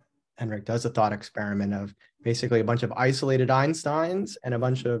 Henrik does a thought experiment of basically a bunch of isolated Einsteins and a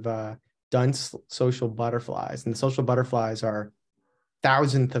bunch of dunce social butterflies. And the social butterflies are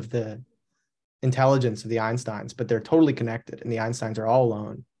thousandth of the intelligence of the Einsteins, but they're totally connected, and the Einsteins are all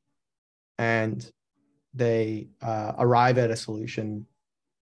alone. And they arrive at a solution,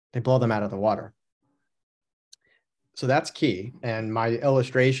 they blow them out of the water. So that's key. And my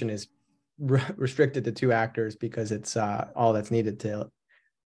illustration is restricted to 2 actors because it's all that's needed to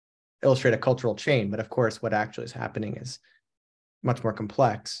illustrate a cultural chain. But of course, what actually is happening is much more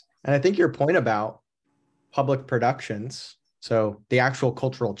complex. And I think your point about public productions, so the actual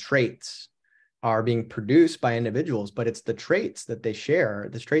cultural traits are being produced by individuals, but it's the traits that they share,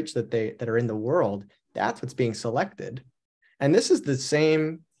 the traits that are in the world, that's what's being selected. And this is the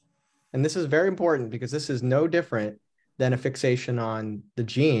same, and this is very important because this is no different than a fixation on the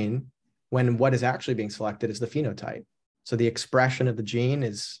gene, when what is actually being selected is the phenotype. So the expression of the gene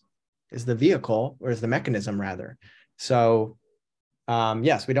is the vehicle, or is the mechanism rather. So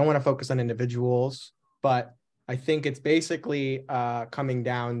yes, we don't want to focus on individuals, but I think it's basically coming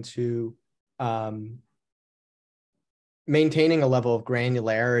down to maintaining a level of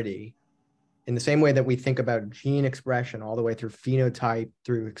granularity in the same way that we think about gene expression all the way through phenotype,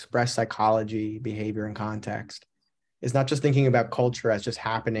 through express psychology, behavior, and context. Is not just thinking about culture as just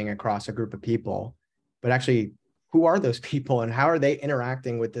happening across a group of people, but actually, who are those people and how are they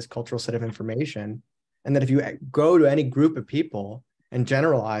interacting with this cultural set of information? And that if you go to any group of people and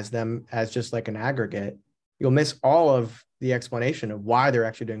generalize them as just like an aggregate, you'll miss all of the explanation of why they're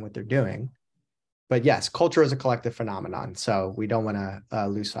actually doing what they're doing. But yes, culture is a collective phenomenon, so we don't want to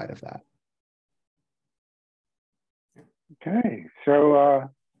lose sight of that. Okay, so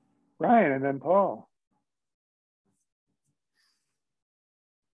Ryan and then Paul.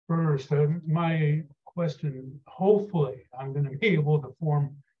 First, my question, hopefully I'm going to be able to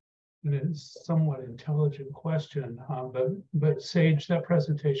form a somewhat intelligent question, but Sage, that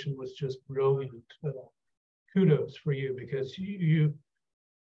presentation was just brilliant. Kudos for you, because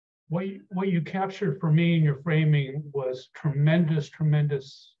what you captured for me in your framing was tremendous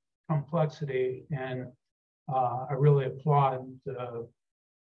complexity, and I really applaud the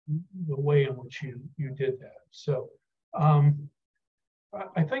way in which you did that. So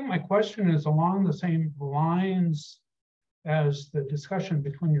I think my question is along the same lines as the discussion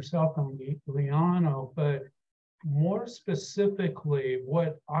between yourself and Liano, but more specifically,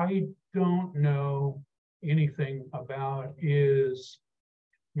 what I don't know anything about is,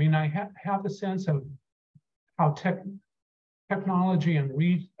 I mean, I have a sense of how technology and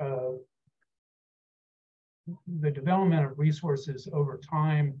the development of resources over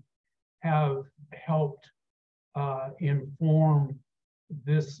time have helped inform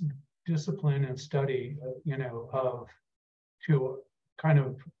this discipline and study, of to kind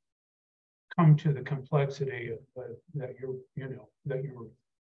of come to the complexity of, that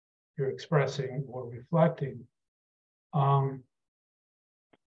you're expressing or reflecting.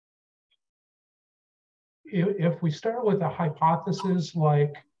 If we start with a hypothesis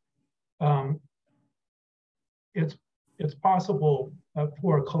like it's possible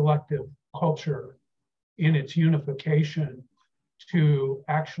for a collective culture in its unification to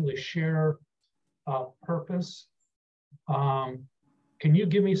actually share purpose. Can you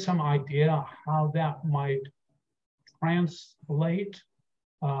give me some idea how that might translate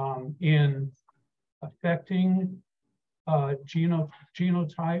in affecting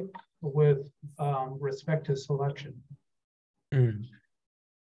genotype with respect to selection?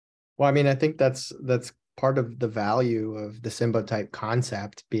 Well, I mean, I think that's part of the value of the Symbotype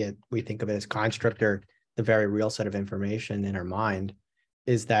concept, be it we think of it as construct or the very real set of information in our mind,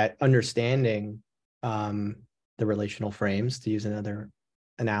 is that understanding the relational frames, to use another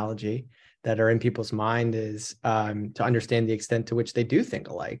analogy, that are in people's mind is to understand the extent to which they do think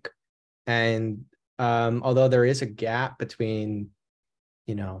alike. And although there is a gap between,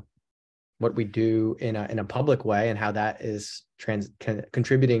 what we do in a public way and how that is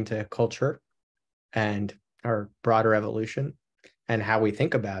contributing to culture and our broader evolution and how we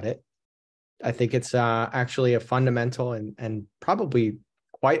think about it, I think it's actually a fundamental and probably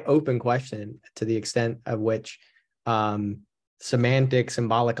quite open question to the extent of which semantic,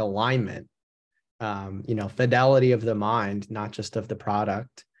 symbolic alignment, fidelity of the mind, not just of the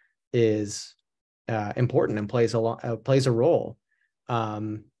product, is important and plays a role.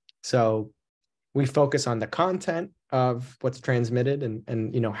 So we focus on the content of what's transmitted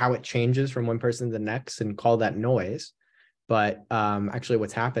and how it changes from one person to the next and call that noise. But actually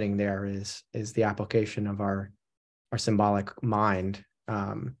what's happening there is the application of our symbolic mind.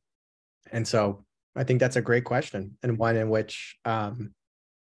 And so I think that's a great question and one in which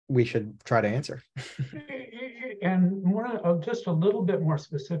we should try to answer. And just a little bit more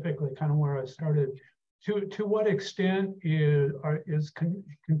specifically, kind of where I started, to what extent is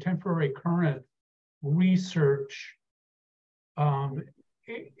contemporary current research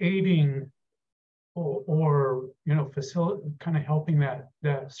aiding or facilitating, kind of helping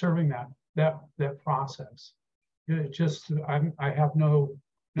that serving that process? I have no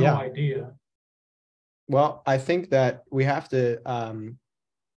idea. Well, I think that we have to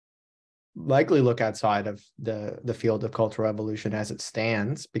likely look outside of the field of cultural evolution as it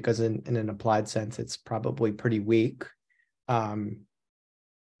stands, because in an applied sense, it's probably pretty weak.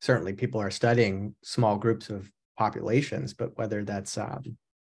 Certainly people are studying small groups of populations, but whether that's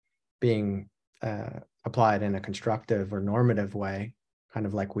being applied in a constructive or normative way, kind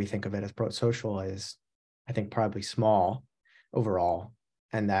of like we think of it as pro-social, is, I think, probably small overall.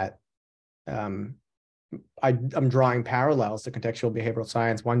 And that I'm drawing parallels to contextual behavioral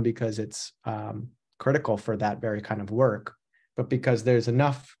science, one, because it's critical for that very kind of work, but because there's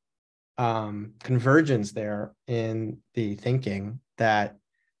enough convergence there in the thinking that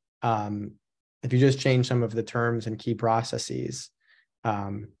if you just change some of the terms and key processes,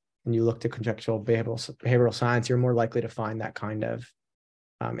 and you look to contextual behavioral science, you're more likely to find that kind of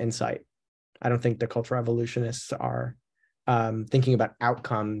insight. I don't think the cultural evolutionists are thinking about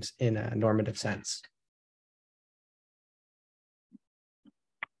outcomes in a normative sense.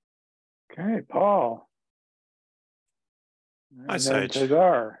 Okay, Paul. Hi, Sage. Hey,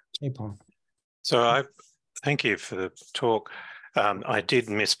 Paul. So I thank you for the talk. I did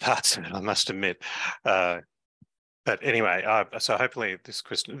miss parts of it, I must admit. But anyway, so hopefully this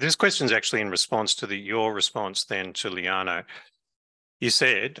question is actually in response to your response then to Liano. You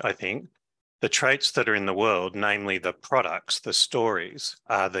said, I think, the traits that are in the world, namely the products, the stories,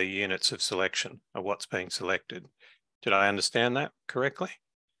 are the units of selection, of what's being selected. Did I understand that correctly?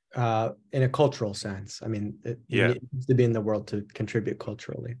 In a cultural sense. I mean, it needs to be in the world to contribute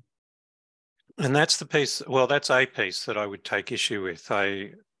culturally. And that's the piece, well, that's a piece that I would take issue with.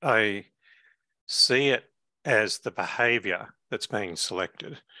 I see it as the behavior that's being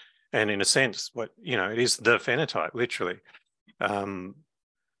selected. And in a sense, it is the phenotype, literally.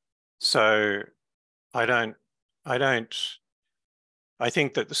 So I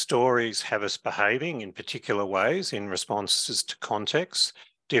think that the stories have us behaving in particular ways in responses to context.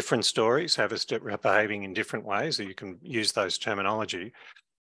 Different stories have us behaving in different ways, so you can use those terminology.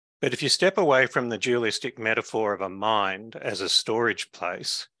 But if you step away from the dualistic metaphor of a mind as a storage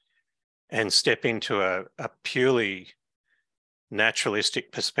place and step into a purely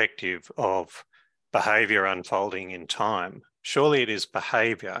naturalistic perspective of behavior unfolding in time, surely it is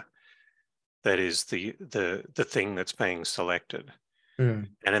behavior that is the thing that's being selected. And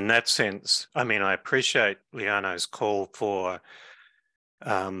in that sense, I mean, I appreciate Liano's call for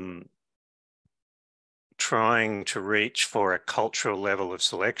trying to reach for a cultural level of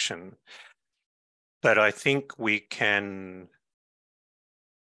selection, but I think we can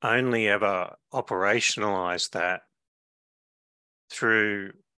only ever operationalize that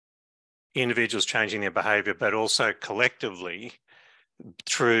through individuals changing their behavior, but also collectively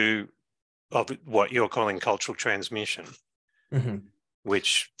through of what you're calling cultural transmission,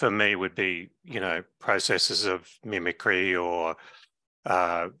 which for me would be, you know, processes of mimicry or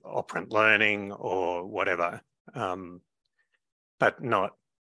operant learning or whatever, but not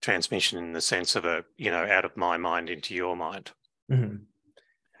transmission in the sense of a, you know, out of my mind into your mind.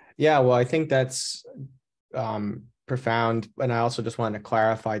 Yeah, well, I think that's profound. And I also just wanted to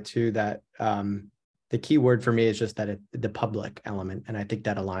clarify too that the key word for me is just that the public element. And I think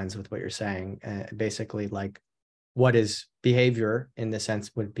that aligns with what you're saying. Basically, like, what is behavior in the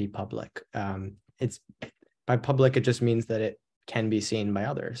sense would be public. It's by public, it just means that it can be seen by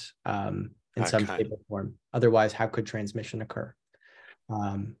others in some shape or form. Otherwise, how could transmission occur?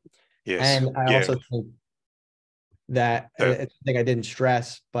 Yes. And I also think that it's something I didn't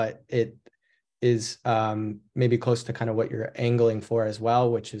stress, but it is maybe close to kind of what you're angling for as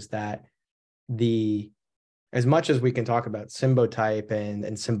well, which is that as much as we can talk about symbotype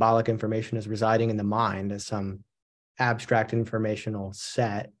and symbolic information as residing in the mind as some abstract informational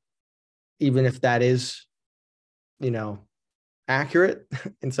set, even if that is, you know, accurate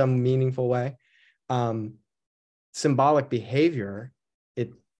in some meaningful way, symbolic behavior,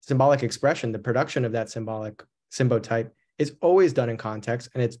 symbolic expression, the production of that symbolic symbotype is always done in context,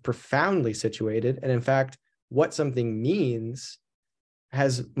 and it's profoundly situated. And in fact, what something means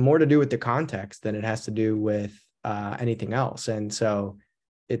has more to do with the context than it has to do with anything else. And so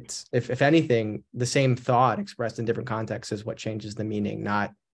it's, if anything, the same thought expressed in different contexts is what changes the meaning,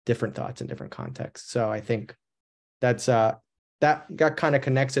 not different thoughts in different contexts. So I think that's that kind of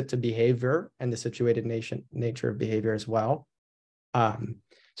connects it to behavior and the situated nature of behavior as well.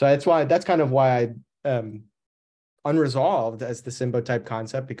 So that's kind of why I unresolved as the symbotype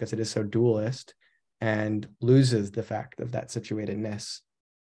concept, because it is so dualist and loses the fact of that situatedness.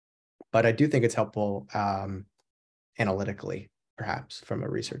 But I do think it's helpful analytically, perhaps from a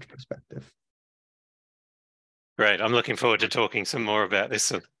research perspective. Great. I'm looking forward to talking some more about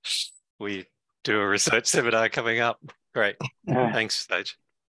this. We do a research seminar coming up. Great. Thanks, Sage.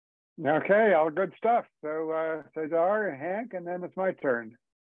 Okay, all good stuff. So Cesar and Hank, and then it's my turn.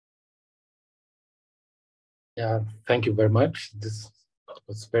 Yeah, thank you very much. This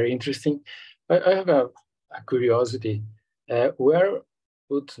was very interesting. I have a curiosity. Where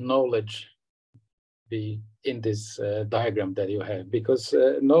would knowledge be in this diagram that you have? Because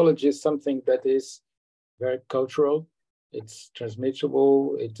knowledge is something that is very cultural. It's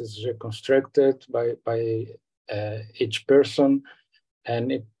transmissible. It is reconstructed by each person,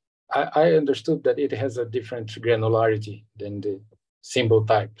 and I understood that it has a different granularity than the symbol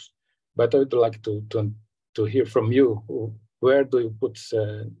types. But I would like to hear from you. Where do you put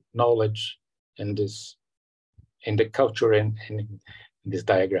knowledge in the culture and in this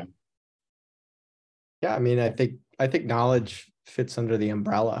diagram? Yeah, I mean, I think knowledge fits under the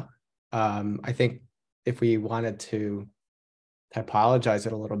umbrella. I think if we wanted to typologize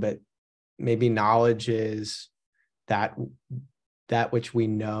it a little bit, maybe knowledge is that which we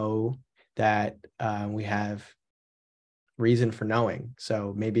know, that we have reason for knowing.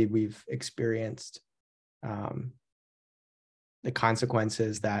 So maybe we've experienced the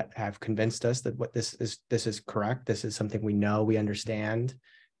consequences that have convinced us that what this is correct. This is something we know, we understand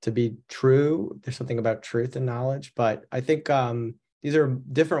to be true. There's something about truth and knowledge, but I think these are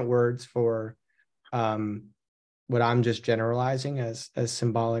different words for what I'm just generalizing as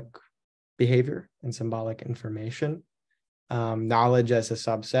symbolic behavior and symbolic information. Knowledge as a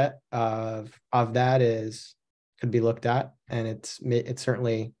subset of that could be looked at, and it's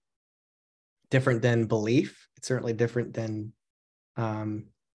certainly different than belief. It's certainly different than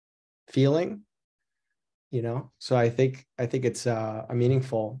feeling, you know. So I think it's a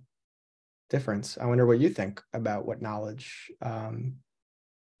meaningful difference. I wonder what you think about what knowledge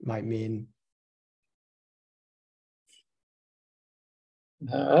might mean.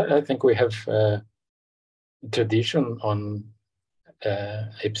 I think we have tradition on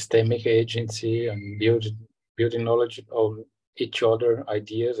epistemic agency and building knowledge of each other,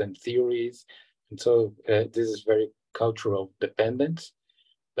 ideas and theories. And so this is very cultural dependent.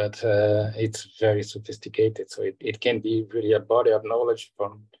 but it's very sophisticated. So it can be really a body of knowledge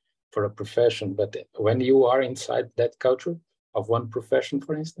for a profession. But when you are inside that culture of one profession,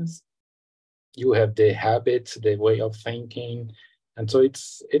 for instance, you have the habits, the way of thinking. And so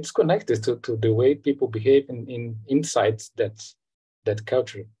it's connected to the way people behave in inside that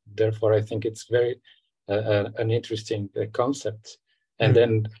culture. Therefore, I think it's very an interesting concept. And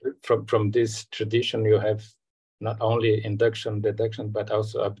then from this tradition, you have not only induction, deduction, but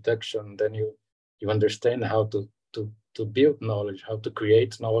also abduction. Then you understand how to build knowledge, how to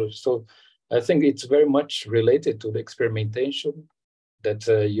create knowledge. So I think it's very much related to the experimentation that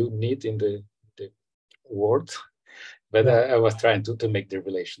you need in the world. But I was trying to make the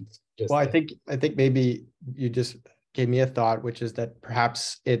relations. Well, I think maybe you just gave me a thought, which is that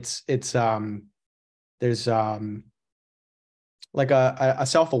perhaps there's like a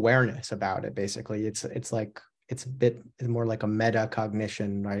self-awareness about it. Basically, it's a bit more like a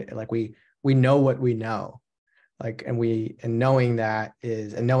metacognition, right? Like we know what we know, like, and knowing that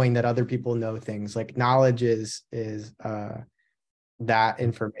other people know things. Like knowledge is that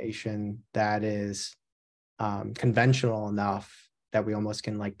information that is conventional enough that we almost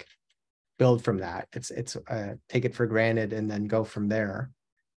can like build from that. It's take it for granted and then go from there.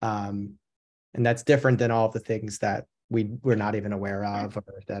 And that's different than all of the things that we're not even aware of, or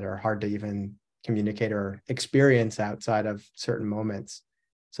that are hard to even communicate or experience outside of certain moments.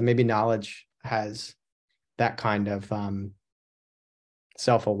 So maybe knowledge has that kind of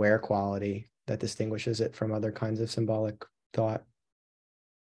self-aware quality that distinguishes it from other kinds of symbolic thought.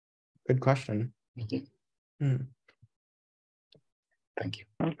 Good question. Thank you.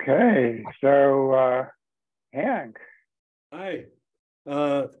 Okay, so Hank. Hi.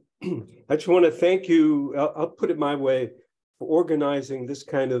 I just want to thank you. I'll put it my way, for organizing this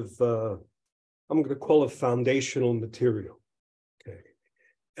kind of, I'm going to call it foundational material. Okay.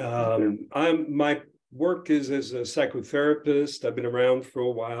 My work is as a psychotherapist. I've been around for a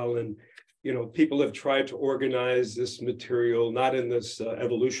while, and people have tried to organize this material, not in this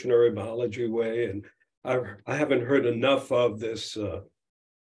evolutionary biology way, and I haven't heard enough of this,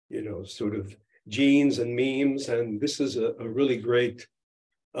 sort of genes and memes, and this is a really great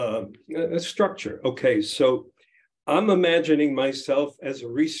structure. Okay, so I'm imagining myself as a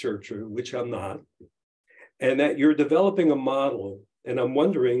researcher, which I'm not, and that you're developing a model, and I'm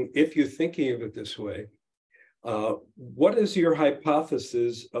wondering if you're thinking of it this way. What is your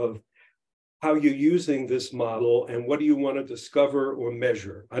hypothesis of how you're using this model, and what do you want to discover or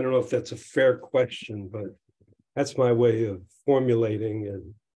measure? I don't know if that's a fair question, but that's my way of formulating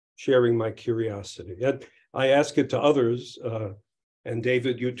and sharing my curiosity. And I ask it to others, and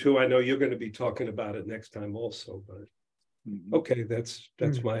David, you too. I know you're going to be talking about it next time also, but okay, that's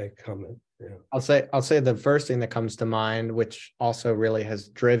my comment. Yeah. I'll say the first thing that comes to mind, which also really has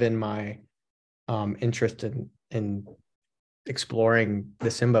driven my interest in exploring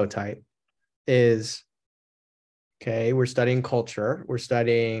the Symbotype, is, okay, we're studying culture, we're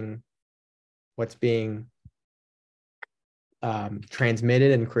studying what's being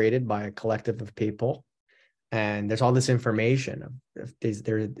transmitted and created by a collective of people, and there's all this information of these,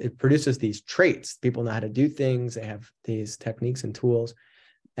 it produces these traits. People know how to do things, they have these techniques and tools,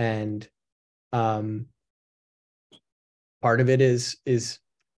 and part of it is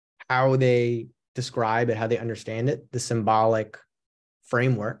how they describe it, how they understand it, the symbolic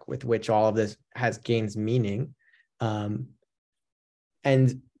framework with which all of this gains meaning. And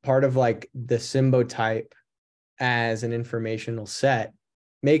part of like the Symbotype as an informational set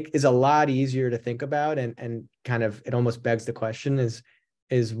is a lot easier to think about, and kind of, it almost begs the question is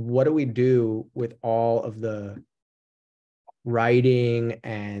what do we do with all of the writing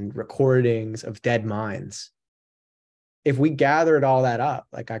and recordings of dead minds? If we gathered all that up,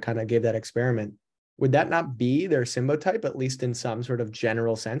 like I kind of gave that experiment, would that not be their Symbotype, at least in some sort of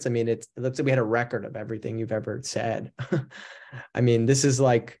general sense? I mean, let's say we had a record of everything you've ever said. I mean, this is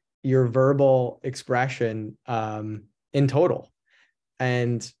like your verbal expression in total.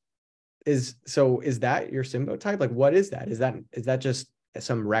 And is that your Symbotype? Like, what is that? Is that just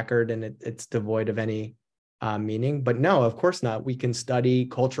some record and it's devoid of any meaning? But no, of course not. We can study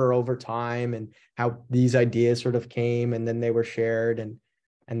culture over time and how these ideas sort of came and then they were shared,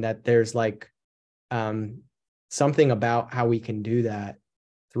 and that there's like something about how we can do that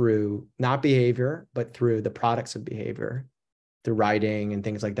through not behavior, but through the products of behavior, through writing and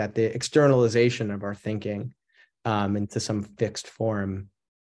things like that, the externalization of our thinking into some fixed form.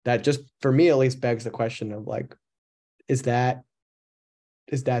 That just, for me at least, begs the question of like, is that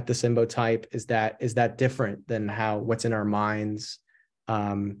the Symbotype? Is that different than what's in our minds?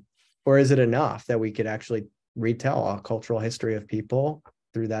 Or is it enough that we could actually retell a cultural history of people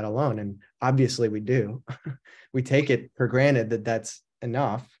through that alone. And obviously we do. We take it for granted that that's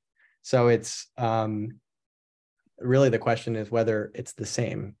enough. So it's really the question is whether it's the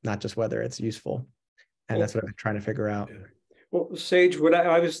same, not just whether it's useful. And that's what I'm trying to figure out. Yeah. Well, Sage, what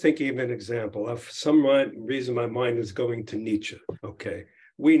I was thinking of an example. For some reason, my mind is going to Nietzsche. Okay.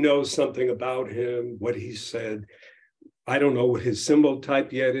 We know something about him, what he said. I don't know what his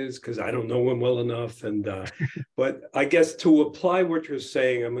symbotype yet is because I don't know him well enough. And but I guess to apply what you're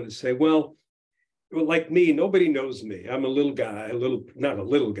saying, I'm going to say, well, like me, nobody knows me. I'm a little guy, not a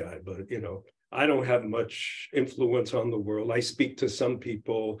little guy, but I don't have much influence on the world. I speak to some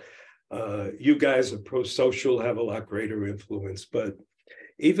people. You guys are pro-social, have a lot greater influence. But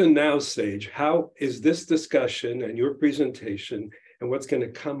even now, Sage, how is this discussion and your presentation and what's going to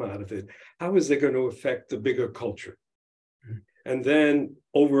come out of it, how is it going to affect the bigger culture? And then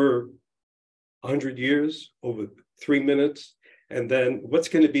over 100 years, over 3 minutes, and then what's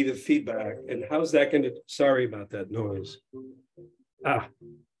going to be the feedback? And how's that going to, sorry about that noise.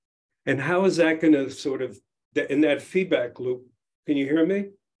 And how is that going to sort of, in that feedback loop, can you hear me?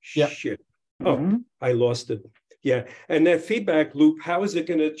 Yeah. Shit. Oh, I lost it. Yeah. And that feedback loop, how is it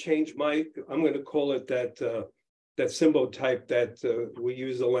going to change I'm going to call it that symbotype that we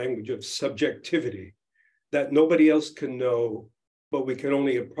use the language of subjectivity, that nobody else can know, but we can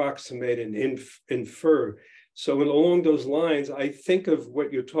only approximate and infer. So along those lines, I think of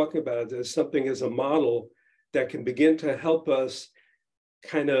what you're talking about as something as a model that can begin to help us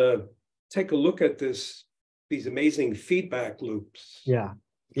kind of take a look at these amazing feedback loops. Yeah.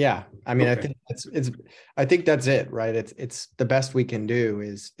 Yeah. I mean, Okay. I think that's it, right? It's the best we can do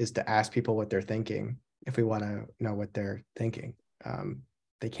is to ask people what they're thinking if we want to know what they're thinking.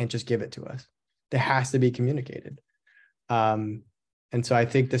 They can't just give it to us. It has to be communicated. And so I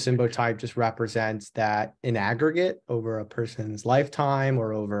think the symbotype just represents that in aggregate over a person's lifetime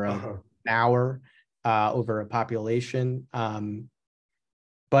or over an hour, over a population.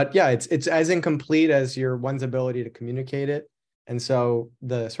 But yeah, it's as incomplete as your one's ability to communicate it. And so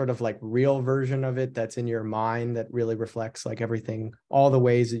the sort of like real version of it that's in your mind that really reflects like everything, all the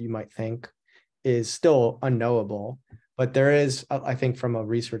ways that you might think is still unknowable. But there is, I think from a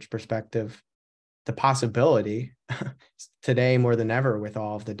research perspective, the possibility today more than ever with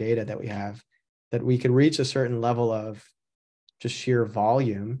all of the data that we have, that we could reach a certain level of just sheer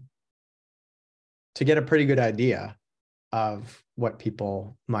volume to get a pretty good idea of what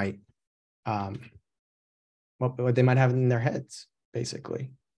people might, what they might have in their heads,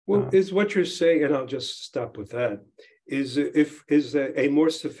 basicking. Well, is what you're saying, and I'll just stop with that, is a more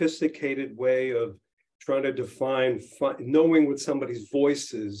sophisticated way of trying to define, knowing what somebody's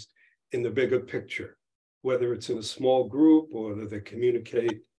voice is in the bigger picture, whether it's in a small group or whether they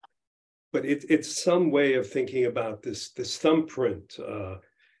communicate. But it's some way of thinking about this thumbprint,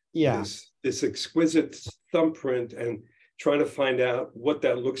 this exquisite thumbprint, and trying to find out what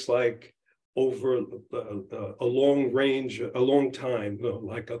that looks like over a long time,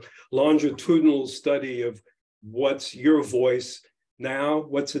 like a longitudinal study of what's your voice now,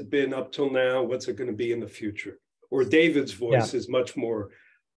 what's it been up till now, what's it going to be in the future. Or David's voice is much more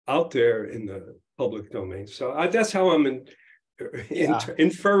out there in the public domain. So that's how I'm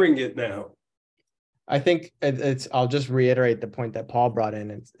inferring it now. I think I'll just reiterate the point that Paul brought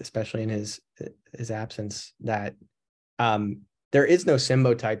in, especially in his absence, that there is no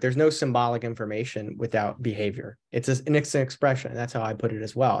symbotype. There's no symbolic information without behavior. It's an expression. That's how I put it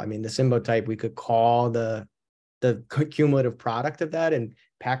as well. I mean, the symbotype, we could call the cumulative product of that and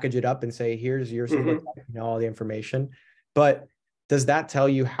package it up and say, here's your symbotype, all the information. But does that tell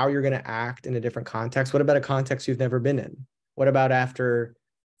you how you're going to act in a different context? What about a context you've never been in? What about after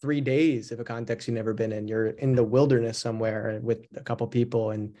 3 days of a context you've never been in? You're in the wilderness somewhere with a couple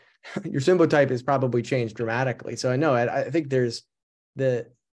people and your symbotype has probably changed dramatically. So I know, I think there's the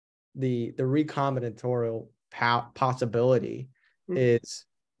recombinatorial possibility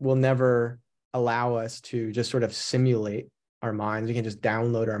will never allow us to just sort of simulate our minds. We can just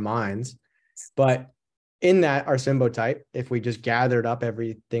download our minds. But in that, our symbotype, if we just gathered up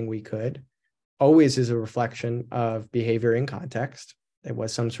everything we could, always is a reflection of behavior in context. It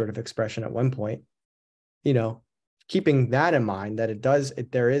was some sort of expression at one point. Keeping that in mind, that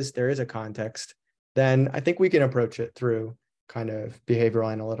there is a context, then I think we can approach it through kind of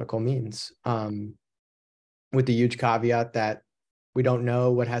behavioral analytical means, with the huge caveat that we don't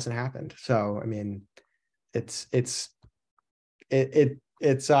know what hasn't happened. So, I mean, it's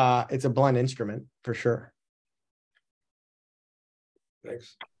a blunt instrument for sure.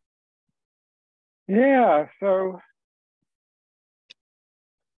 Thanks. Yeah. So,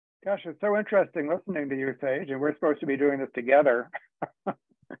 gosh, it's so interesting listening to you, Sage, and we're supposed to be doing this together.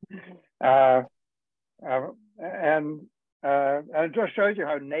 And it just shows you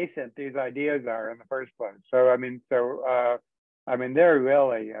how nascent these ideas are in the first place. So I mean, they're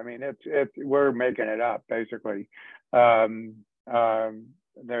really, I mean, we're making it up basically. It's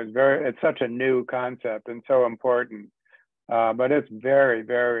such a new concept and so important, but it's very,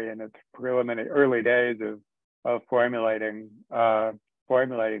 very in its preliminary early days of formulating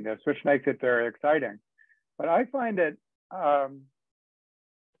this, which makes it very exciting. But I find it,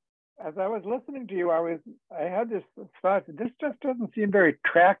 as I was listening to you, I had this thought that this just doesn't seem very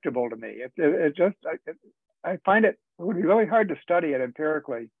tractable to me. I find it would be really hard to study it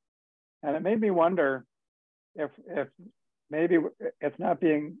empirically, and it made me wonder if maybe it's not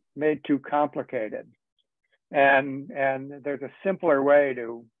being made too complicated, and there's a simpler way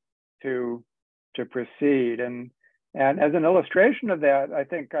to proceed. And as an illustration of that, I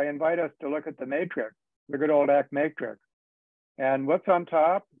think I invite us to look at the matrix, the good old ACT matrix. And what's on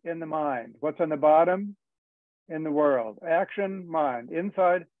top? In the mind. What's on the bottom? In the world. Action, mind.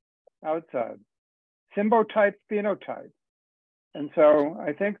 Inside, outside. Symbotype-Phenotype. And so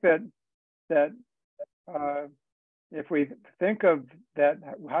I think that if we think of that,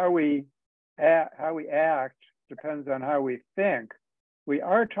 how we act depends on how we think. We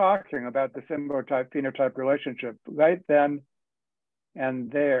are talking about the Symbotype-Phenotype relationship right then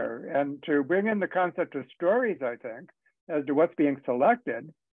and there. And to bring in the concept of stories, I think, as to what's being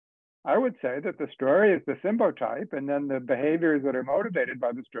selected, I would say that the story is the symbotype, and then the behaviors that are motivated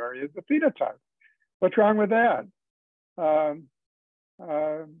by the story is the phenotype. What's wrong with that?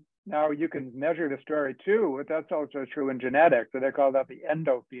 Now you can measure the story too, but that's also true in genetics, so they call that the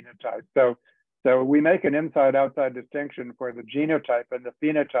endophenotype. So we make an inside-outside distinction for the genotype and the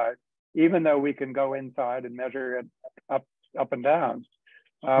phenotype, even though we can go inside and measure it up and down.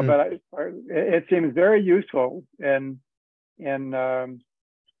 But it seems very useful in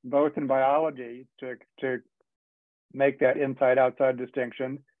both in biology to make that inside-outside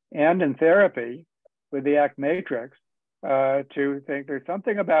distinction, and in therapy with the ACT matrix to think there's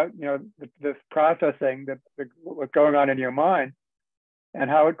something about this processing what's going on in your mind and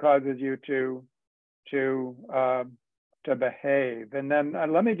how it causes you to behave. And then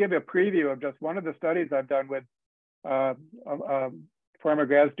let me give you a preview of just one of the studies I've done with a former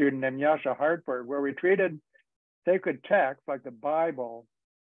grad student named Yasha Hartford, where we treated sacred texts like the Bible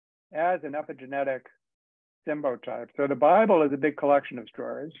as an epigenetic symbotype. So the Bible is a big collection of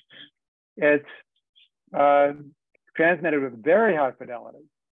stories. It's transmitted with very high fidelity.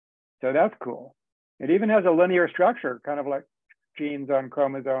 So that's cool. It even has a linear structure, kind of like genes on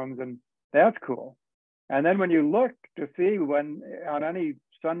chromosomes, and that's cool. And then when you look to see when on any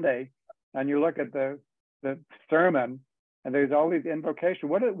Sunday, and you look at the sermon, and there's all these invocations,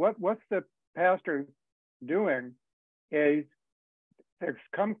 what's the pastor doing is there's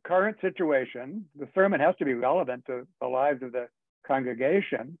some current situation. The sermon has to be relevant to the lives of the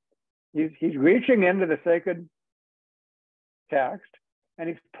congregation. He's reaching into the sacred text, and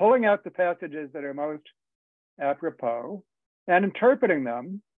he's pulling out the passages that are most apropos and interpreting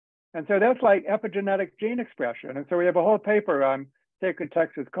them. And so that's like epigenetic gene expression. And so we have a whole paper on sacred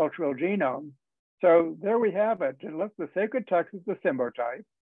texts as cultural genome. So there we have it. The sacred text is the symbotype.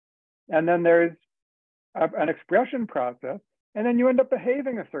 And then there's an expression process, and then you end up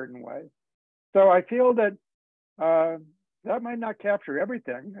behaving a certain way. So I feel that that might not capture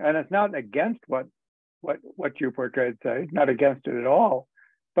everything, and it's not against what you portrayed, say, not against it at all.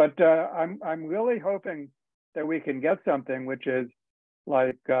 But I'm really hoping that we can get something which is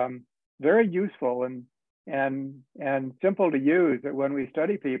like very useful and simple to use, that when we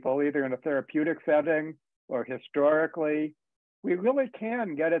study people, either in a therapeutic setting or historically, we really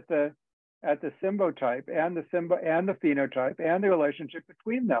can get at the symbotype and the phenotype and the relationship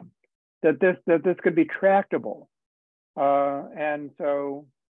between them, that this could be tractable. And so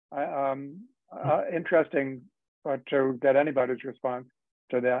interesting to get anybody's response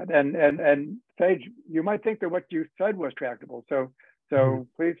to that. And Sage, you might think that what you said was tractable. So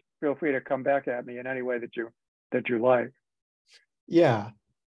please feel free to come back at me in any way that you like. Yeah.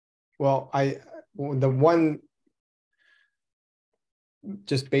 Well, the one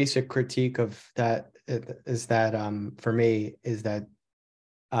just basic critique of that is that for me is that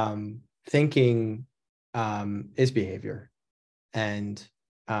thinking is behavior, and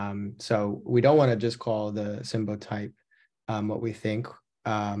so we don't want to just call the symbotype what we think,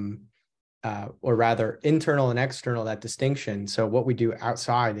 or rather internal and external, that distinction. So what we do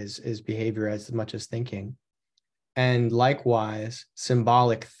outside is behavior as much as thinking. And likewise,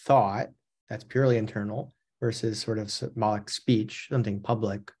 symbolic thought, that's purely internal, versus sort of symbolic speech, something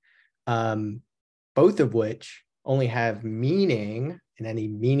public, both of which only have meaning in any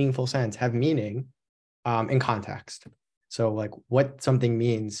meaningful sense, have meaning in context. So like what something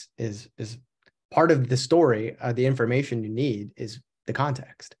means is part of the story. The information you need is the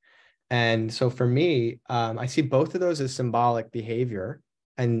context. And so for me, I see both of those as symbolic behavior,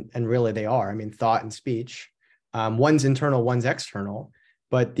 and really they are. I mean, thought and speech. One's internal, one's external,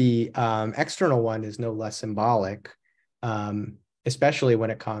 but the external one is no less symbolic, especially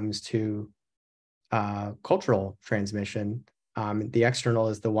when it comes to cultural transmission. The external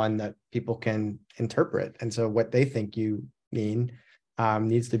is the one that people can interpret. And so what they think you mean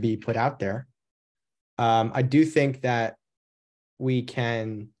needs to be put out there. I do think that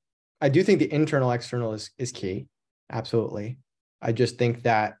I do think the internal external is key. Absolutely. I just think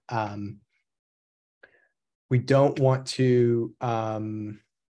that we don't want to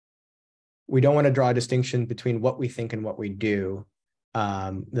draw a distinction between what we think and what we do.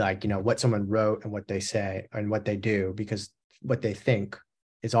 Like, what someone wrote and what they say and what they do, because what they think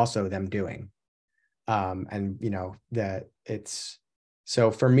is also them doing. And that it's,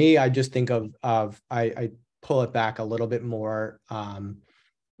 so for me, I just think I pull it back a little bit more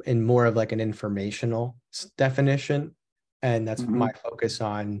in more of like an informational definition. And that's my focus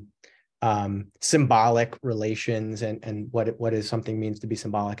on symbolic relations and what is something means to be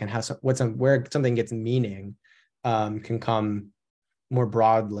symbolic, and how where something gets meaning can come more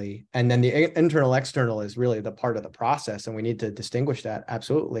broadly. And then the internal external is really the part of the process, and we need to distinguish that,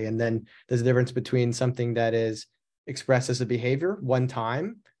 absolutely. And then there's a difference between something that is expressed as a behavior one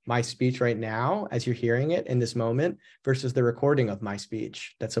time, my speech right now as you're hearing it in this moment, versus the recording of my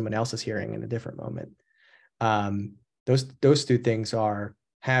speech that someone else is hearing in a different moment. Those two things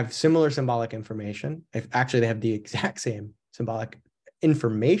have similar symbolic information. If actually they have the exact same symbolic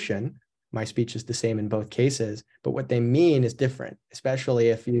information, my speech is the same in both cases, but what they mean is different, especially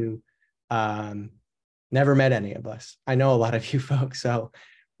if you never met any of us. I know a lot of you folks, so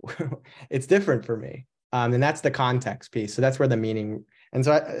it's different for me. And that's the context piece. So that's where the meaning, and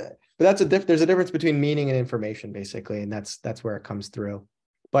so but there's a difference between meaning and information, basically, and that's where it comes through.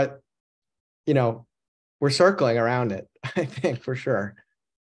 But we're circling around it, I think, for sure.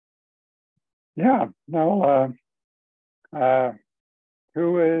 Yeah, no,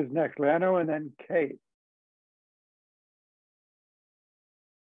 who is next? Lano and then Kate.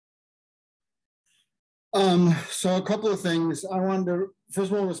 So a couple of things. I wanted to,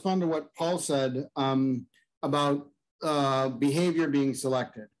 first of all, respond to what Paul said about behavior being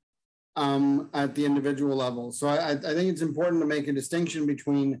selected at the individual level. So I think it's important to make a distinction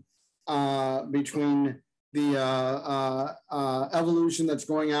between the evolution that's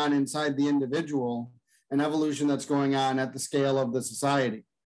going on inside the individual and evolution that's going on at the scale of the society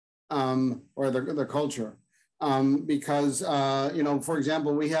or the culture. Because for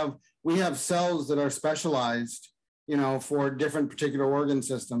example, we have cells that are specialized, for different particular organ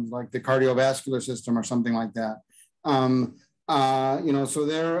systems, like the cardiovascular system or something like that. So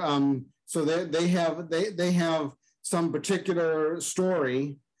they have some particular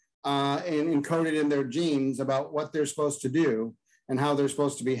story and encoded in their genes about what they're supposed to do and how they're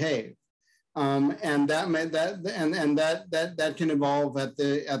supposed to behave. And that can evolve at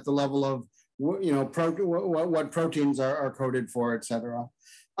the level of what proteins are coded for, et cetera.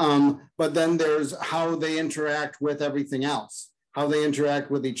 But then there's how they interact with everything else, how they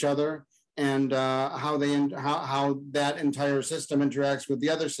interact with each other, and how that entire system interacts with the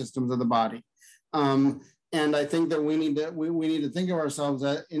other systems of the body. And I think that we need to think of ourselves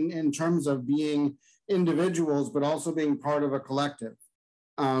in terms of being individuals, but also being part of a collective.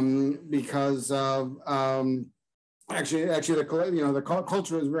 Because actually, the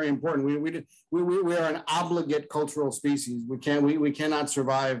culture is very important. We are an obligate cultural species. We cannot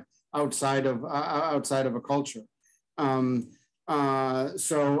survive outside of a culture. So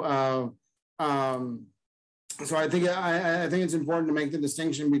I think it's important to make the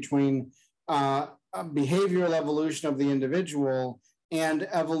distinction between behavioral evolution of the individual and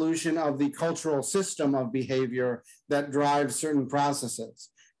evolution of the cultural system of behavior that drives certain processes,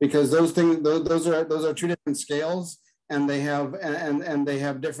 because those are two different scales, and they have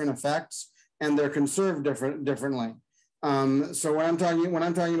different effects, and they're conserved differently. So when I'm talking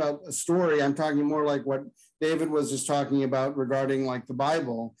about a story, I'm talking more like what David was just talking about regarding like the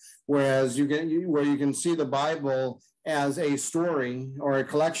Bible, whereas you can see the Bible as a story or a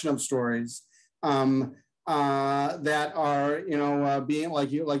collection of stories that are being like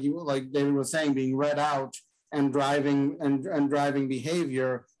David was saying, being read out and driving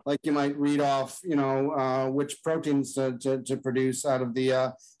behavior, like you might read off which proteins to produce out of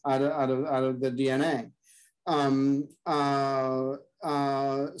the DNA.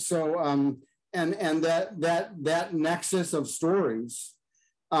 and that nexus of stories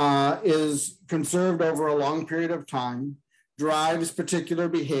is conserved over a long period of time, drives particular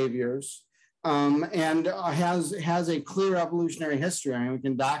behaviors, and has a clear evolutionary history. I mean, we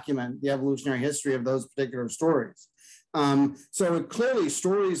can document the evolutionary history of those particular stories. So clearly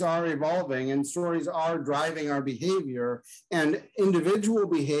stories are evolving and stories are driving our behavior, and individual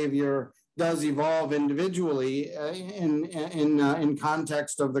behavior does evolve individually in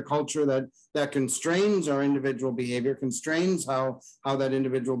context of the culture that constrains our individual behavior, constrains how that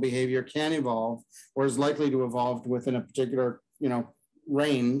individual behavior can evolve or is likely to evolve within a particular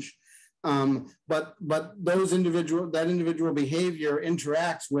range. But that individual behavior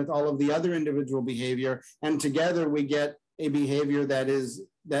interacts with all of the other individual behavior, and together we get a behavior that is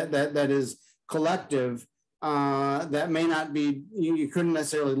collective. That may not be, you couldn't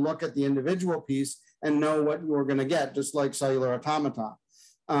necessarily look at the individual piece and know what you're going to get, just like cellular automata,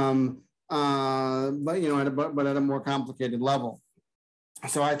 but at a more complicated level.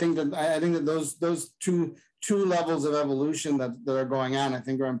 So I think that those two levels of evolution that are going on, I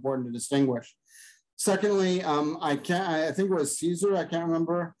think, are important to distinguish. Secondly, I think it was Caesar, I can't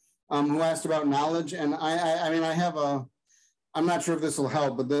remember, who asked about knowledge, and I'm not sure if this will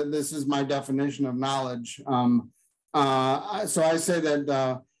help, but this is my definition of knowledge. So I say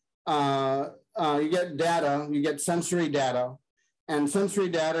that you get data, you get sensory data, and sensory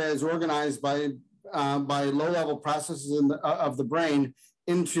data is organized by low-level processes of the brain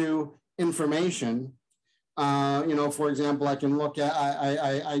into information. For example, I can look at,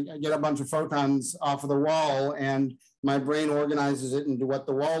 I get a bunch of photons off of the wall, and my brain organizes it into what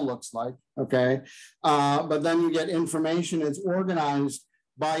the wall looks like, okay? But then you get information, it's organized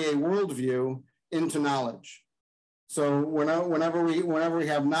by a worldview into knowledge. So whenever we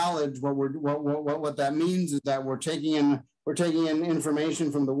have knowledge, what that means is that we're taking in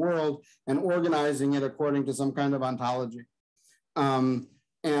information from the world and organizing it according to some kind of ontology.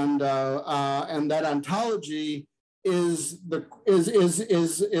 And that ontology is the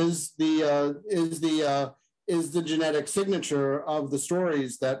genetic signature of the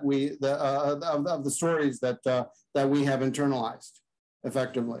stories that we have internalized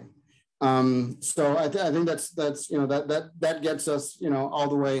effectively. So I think that gets us all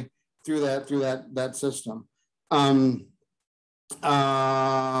the way through that system.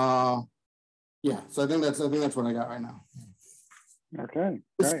 Yeah, so I think that's what I got right now. Okay,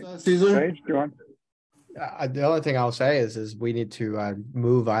 great. Caesar? Sage, do you want? The only thing I'll say is we need to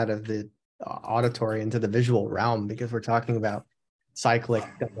move out of the auditory into the visual realm, because we're talking about cyclic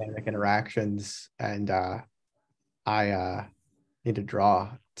dynamic interactions, and I need to draw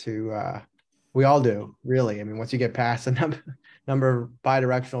to we all do, really. I mean, once you get past a number of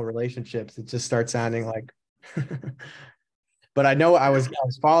bidirectional relationships, it just starts sounding like but I know I was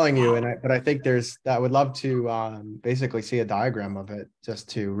following you, but I think I would love to basically see a diagram of it, just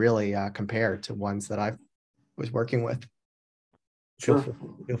to really compare to ones that I was working with. Sure.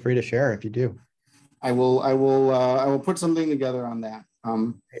 Feel free to share if you do. I will put something together on that.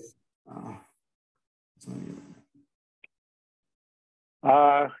 Kate.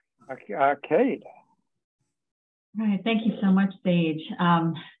 All right, thank you so much, Sage.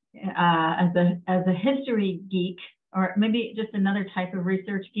 As a history geek, or maybe just another type of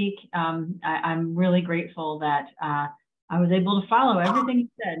research geek, I'm really grateful that I was able to follow everything you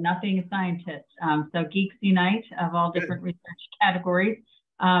said, not being a scientist. So geeks unite of all different research categories.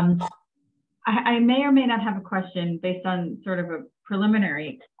 I may or may not have a question based on sort of a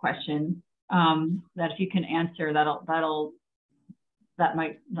preliminary question that if you can answer, that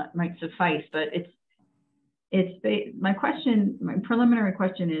might suffice. But my preliminary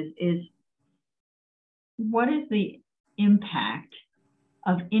question is what is the impact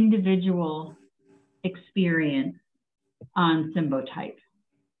of individual experience on Symbotype?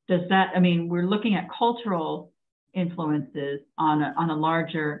 Does that, I mean, we're looking at cultural influences on a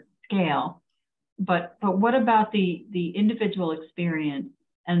larger scale, but what about the individual experience?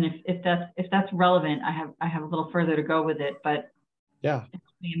 And if that's relevant, I have a little further to go with it, but yeah.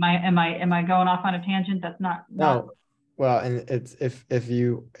 Am I going off on a tangent? That's not. No. Well, and it's if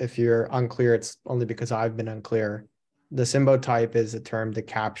you're unclear, it's only because I've been unclear. The symbotype is a term to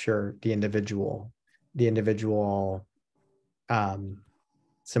capture the individual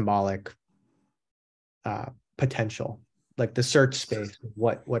symbolic potential, like the search space,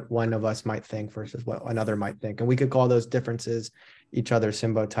 what one of us might think versus what another might think. And we could call those differences each other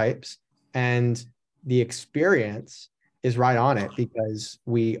symbotypes. And the experience is right on it, because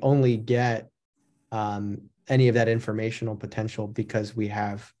we only get any of that informational potential because we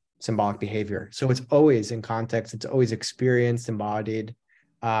have symbolic behavior. So it's always in context, it's always experienced, embodied,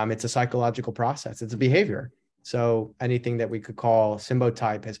 It's a psychological process. It's a behavior. So anything that we could call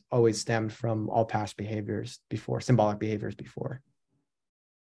symbotype has always stemmed from all past behaviors before, symbolic behaviors before.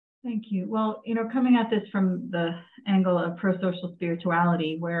 Thank you. Well, coming at this from the angle of pro-social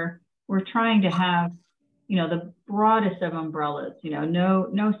spirituality, where we're trying to have, the broadest of umbrellas,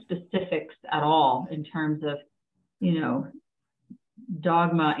 no specifics at all in terms of,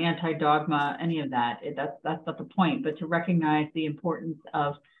 dogma, anti-dogma, any of that. That's not the point, but to recognize the importance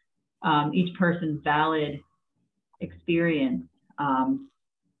of each person's valid experience. I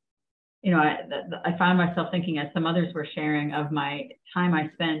found myself thinking, as some others were sharing, of my time I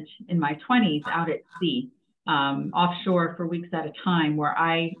spent in my 20s out at sea, offshore for weeks at a time, where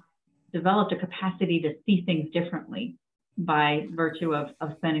I developed a capacity to see things differently by virtue of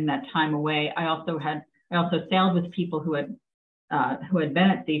spending that time away. I also sailed with people who had been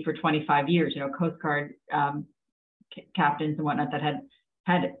at sea for 25 years, Coast Guard captains and whatnot, that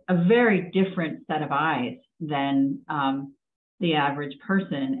had a very different set of eyes than the average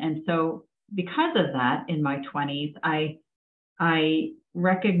person. And so because of that, in my 20s, I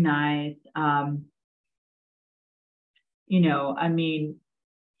recognized,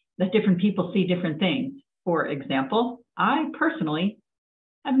 that different people see different things. For example, I personally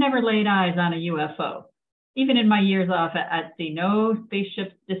have never laid eyes on a UFO. Even in my years off at sea, no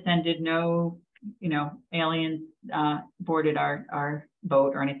spaceships descended, no, aliens boarded our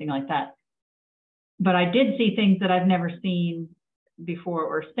boat or anything like that. But I did see things that I've never seen before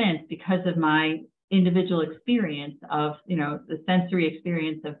or since, because of my individual experience of, the sensory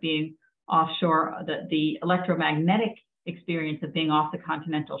experience of being offshore, the electromagnetic experience of being off the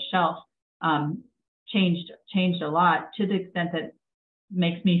continental shelf changed a lot, to the extent that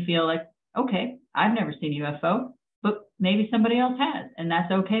makes me feel like, okay, I've never seen a UFO, but maybe somebody else has, and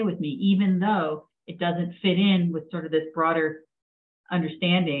that's okay with me, even though it doesn't fit in with sort of this broader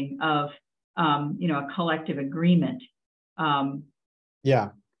understanding of, a collective agreement. Yeah.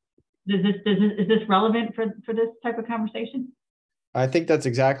 Is this relevant for this type of conversation? I think that's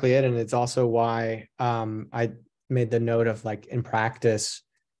exactly it. And it's also why I made the note of, like, in practice,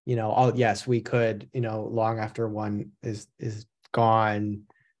 yes, we could, long after one is gone,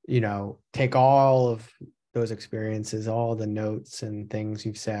 take all of those experiences, all the notes and things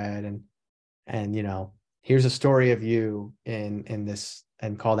you've said, and here's a story of you in this,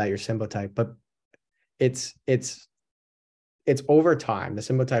 and call that your symbotype. But it's over time. The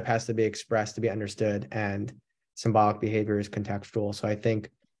symbotype has to be expressed to be understood, and symbolic behavior is contextual. So I think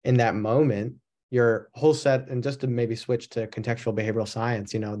in that moment, your whole set, and just to maybe switch to contextual behavioral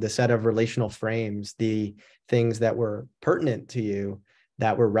science, the set of relational frames, the things that were pertinent to you,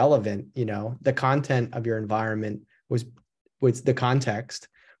 that were relevant, the content of your environment was the context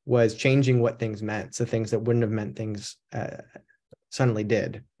was changing what things meant. So things that wouldn't have meant things suddenly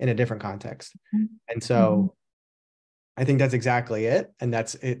did in a different context. And so I think that's exactly it. And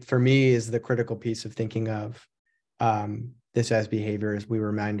that's it for me, is the critical piece of thinking of this as behavior, as we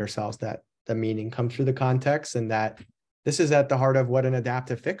remind ourselves that the meaning comes through the context, and that this is at the heart of what an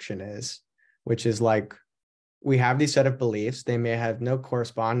adaptive fiction is, which is like, we have these set of beliefs. They may have no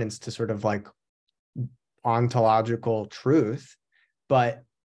correspondence to sort of like ontological truth, but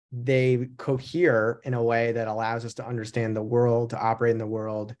they cohere in a way that allows us to understand the world, to operate in the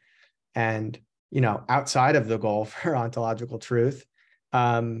world. And, outside of the goal for ontological truth,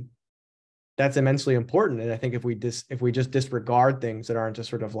 that's immensely important. And I think if we just disregard things that aren't just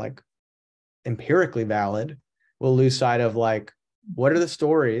sort of like empirically valid, we'll lose sight of, like, what are the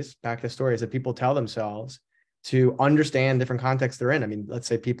stories, back to stories, that people tell themselves to understand different contexts they're in. I mean, let's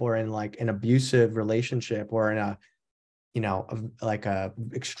say people are in like an abusive relationship, or in a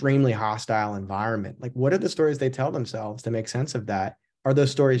extremely hostile environment. Like, what are the stories they tell themselves to make sense of that? Are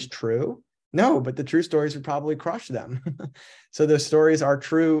those stories true? No, but the true stories would probably crush them. So those stories are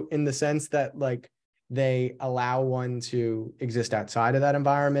true in the sense that, like, they allow one to exist outside of that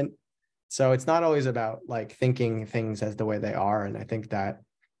environment. So it's not always about like thinking things as the way they are. And I think that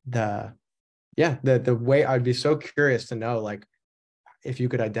the way, I'd be so curious to know, like, if you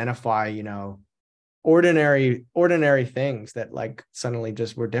could identify, ordinary things that like suddenly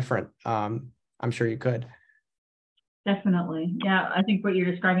just were different. I'm sure you could. Definitely. Yeah, I think what you're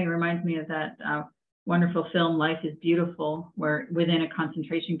describing reminds me of that wonderful film, Life is Beautiful, where within a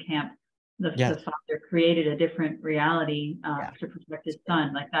concentration camp, the father created a different reality to protect his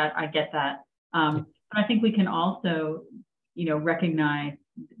son. Like that, I get that. But I think we can also, recognize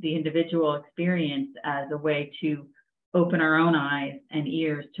the individual experience as a way to open our own eyes and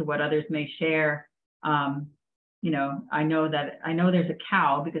ears to what others may share. I know there's a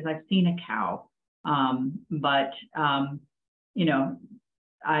cow because I've seen a cow, but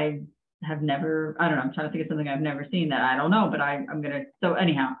I have never, I don't know, I'm trying to think of something I've never seen that I don't know, but I'm going to, so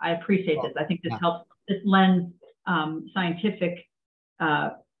anyhow, I appreciate this. I think this helps, this lends scientific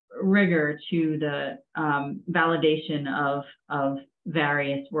rigor to the validation of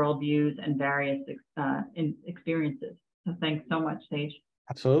various worldviews and various experiences. So thanks so much, Sage.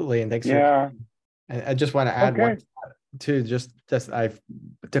 Absolutely, and thanks Yeah. for. I just want to add one too, just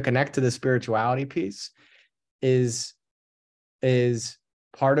to connect to the spirituality piece is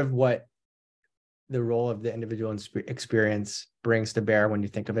part of what the role of the individual experience brings to bear when you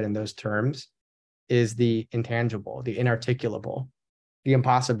think of it in those terms is the intangible, the inarticulable, the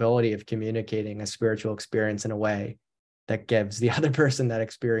impossibility of communicating a spiritual experience in a way that gives the other person that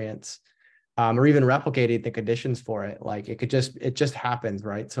experience, or even replicating the conditions for it. Like it just happens,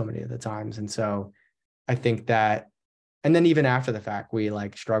 right? So many of the times. And so I think that, and then even after the fact, we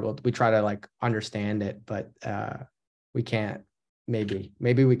like struggled, we try to like understand it, but we can't. Maybe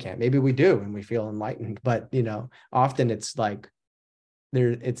we can't, maybe we do, and we feel enlightened, but often it's like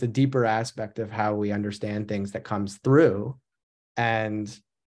it's a deeper aspect of how we understand things that comes through. And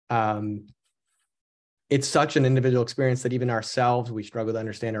it's such an individual experience that even ourselves, we struggle to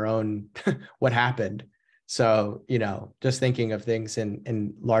understand our own, what happened. So, just thinking of things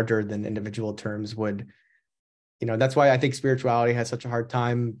in larger than individual terms would, that's why I think spirituality has such a hard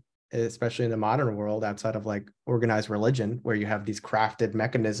time, especially in the modern world, outside of like organized religion, where you have these crafted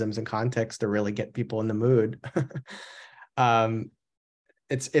mechanisms and contexts to really get people in the mood.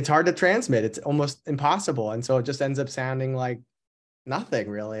 It's hard to transmit. It's almost impossible. And so it just ends up sounding like nothing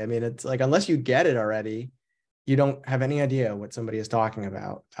really. I mean, it's like, unless you get it already, you don't have any idea what somebody is talking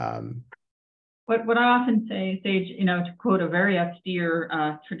about. What I often say, Sage, to quote a very austere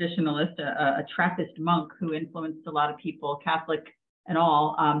traditionalist, a Trappist monk who influenced a lot of people, Catholic and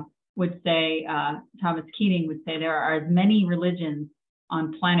all, would say, Thomas Keating would say, there are as many religions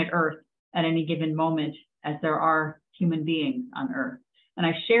on planet Earth at any given moment as there are human beings on Earth. And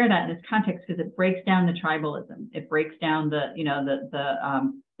I share that in this context because it breaks down the tribalism. It breaks down the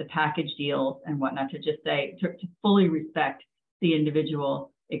package deals and whatnot, to just say, to fully respect the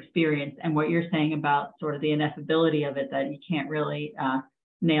individual experience, and what you're saying about sort of the ineffability of it, that you can't really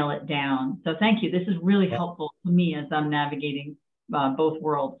nail it down. So thank you. This is really helpful to me as I'm navigating both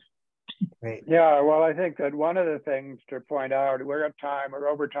worlds. Great. Yeah, well, I think that one of the things to point out, we're at time, we're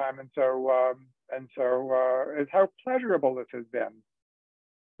over time, and so is how pleasurable this has been.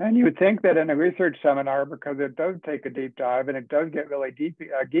 And you would think that in a research seminar, because it does take a deep dive and it does get really deep,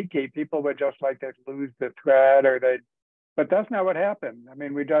 geeky, people would just like to lose the thread, but that's not what happened. I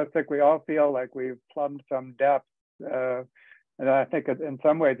mean, we all feel like we've plumbed some depth, and I think in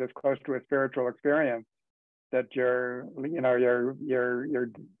some ways it's close to a spiritual experience, that you're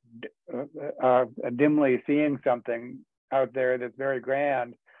dimly seeing something out there that's very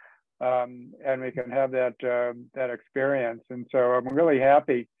grand, and we can have that experience. And so I'm really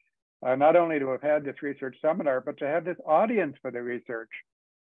happy not only to have had this research seminar, but to have this audience for the research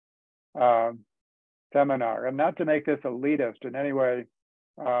seminar, and not to make this elitist in any way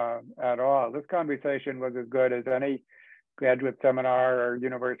at all. This conversation was as good as any graduate seminar or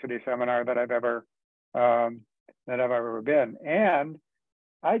university seminar that I've ever been. And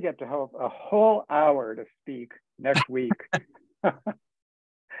I get to have a whole hour to speak next week.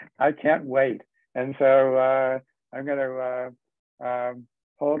 I can't wait. And so I'm going to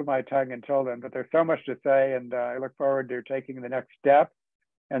hold my tongue until then, but there's so much to say, and I look forward to taking the next step.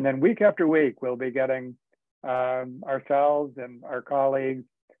 And then week after week, we'll be getting ourselves and our colleagues,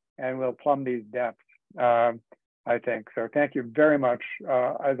 and we'll plumb these depths, I think. So thank you very much,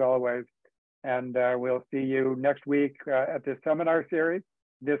 as always. And we'll see you next week at this seminar series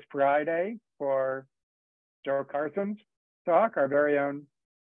this Friday for Joe Carson's talk, our very own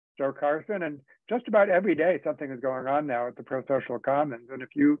Joe Carson. And just about every day something is going on now at the Pro-Social Commons. And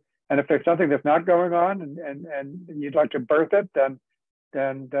if there's something that's not going on and you'd like to birth it, then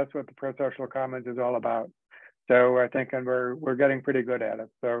that's what the Pro-Social Commons is all about. So I think, and we're getting pretty good at it.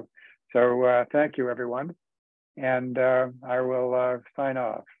 So thank you, everyone. And I will sign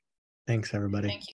off. Thanks, everybody. Thank you.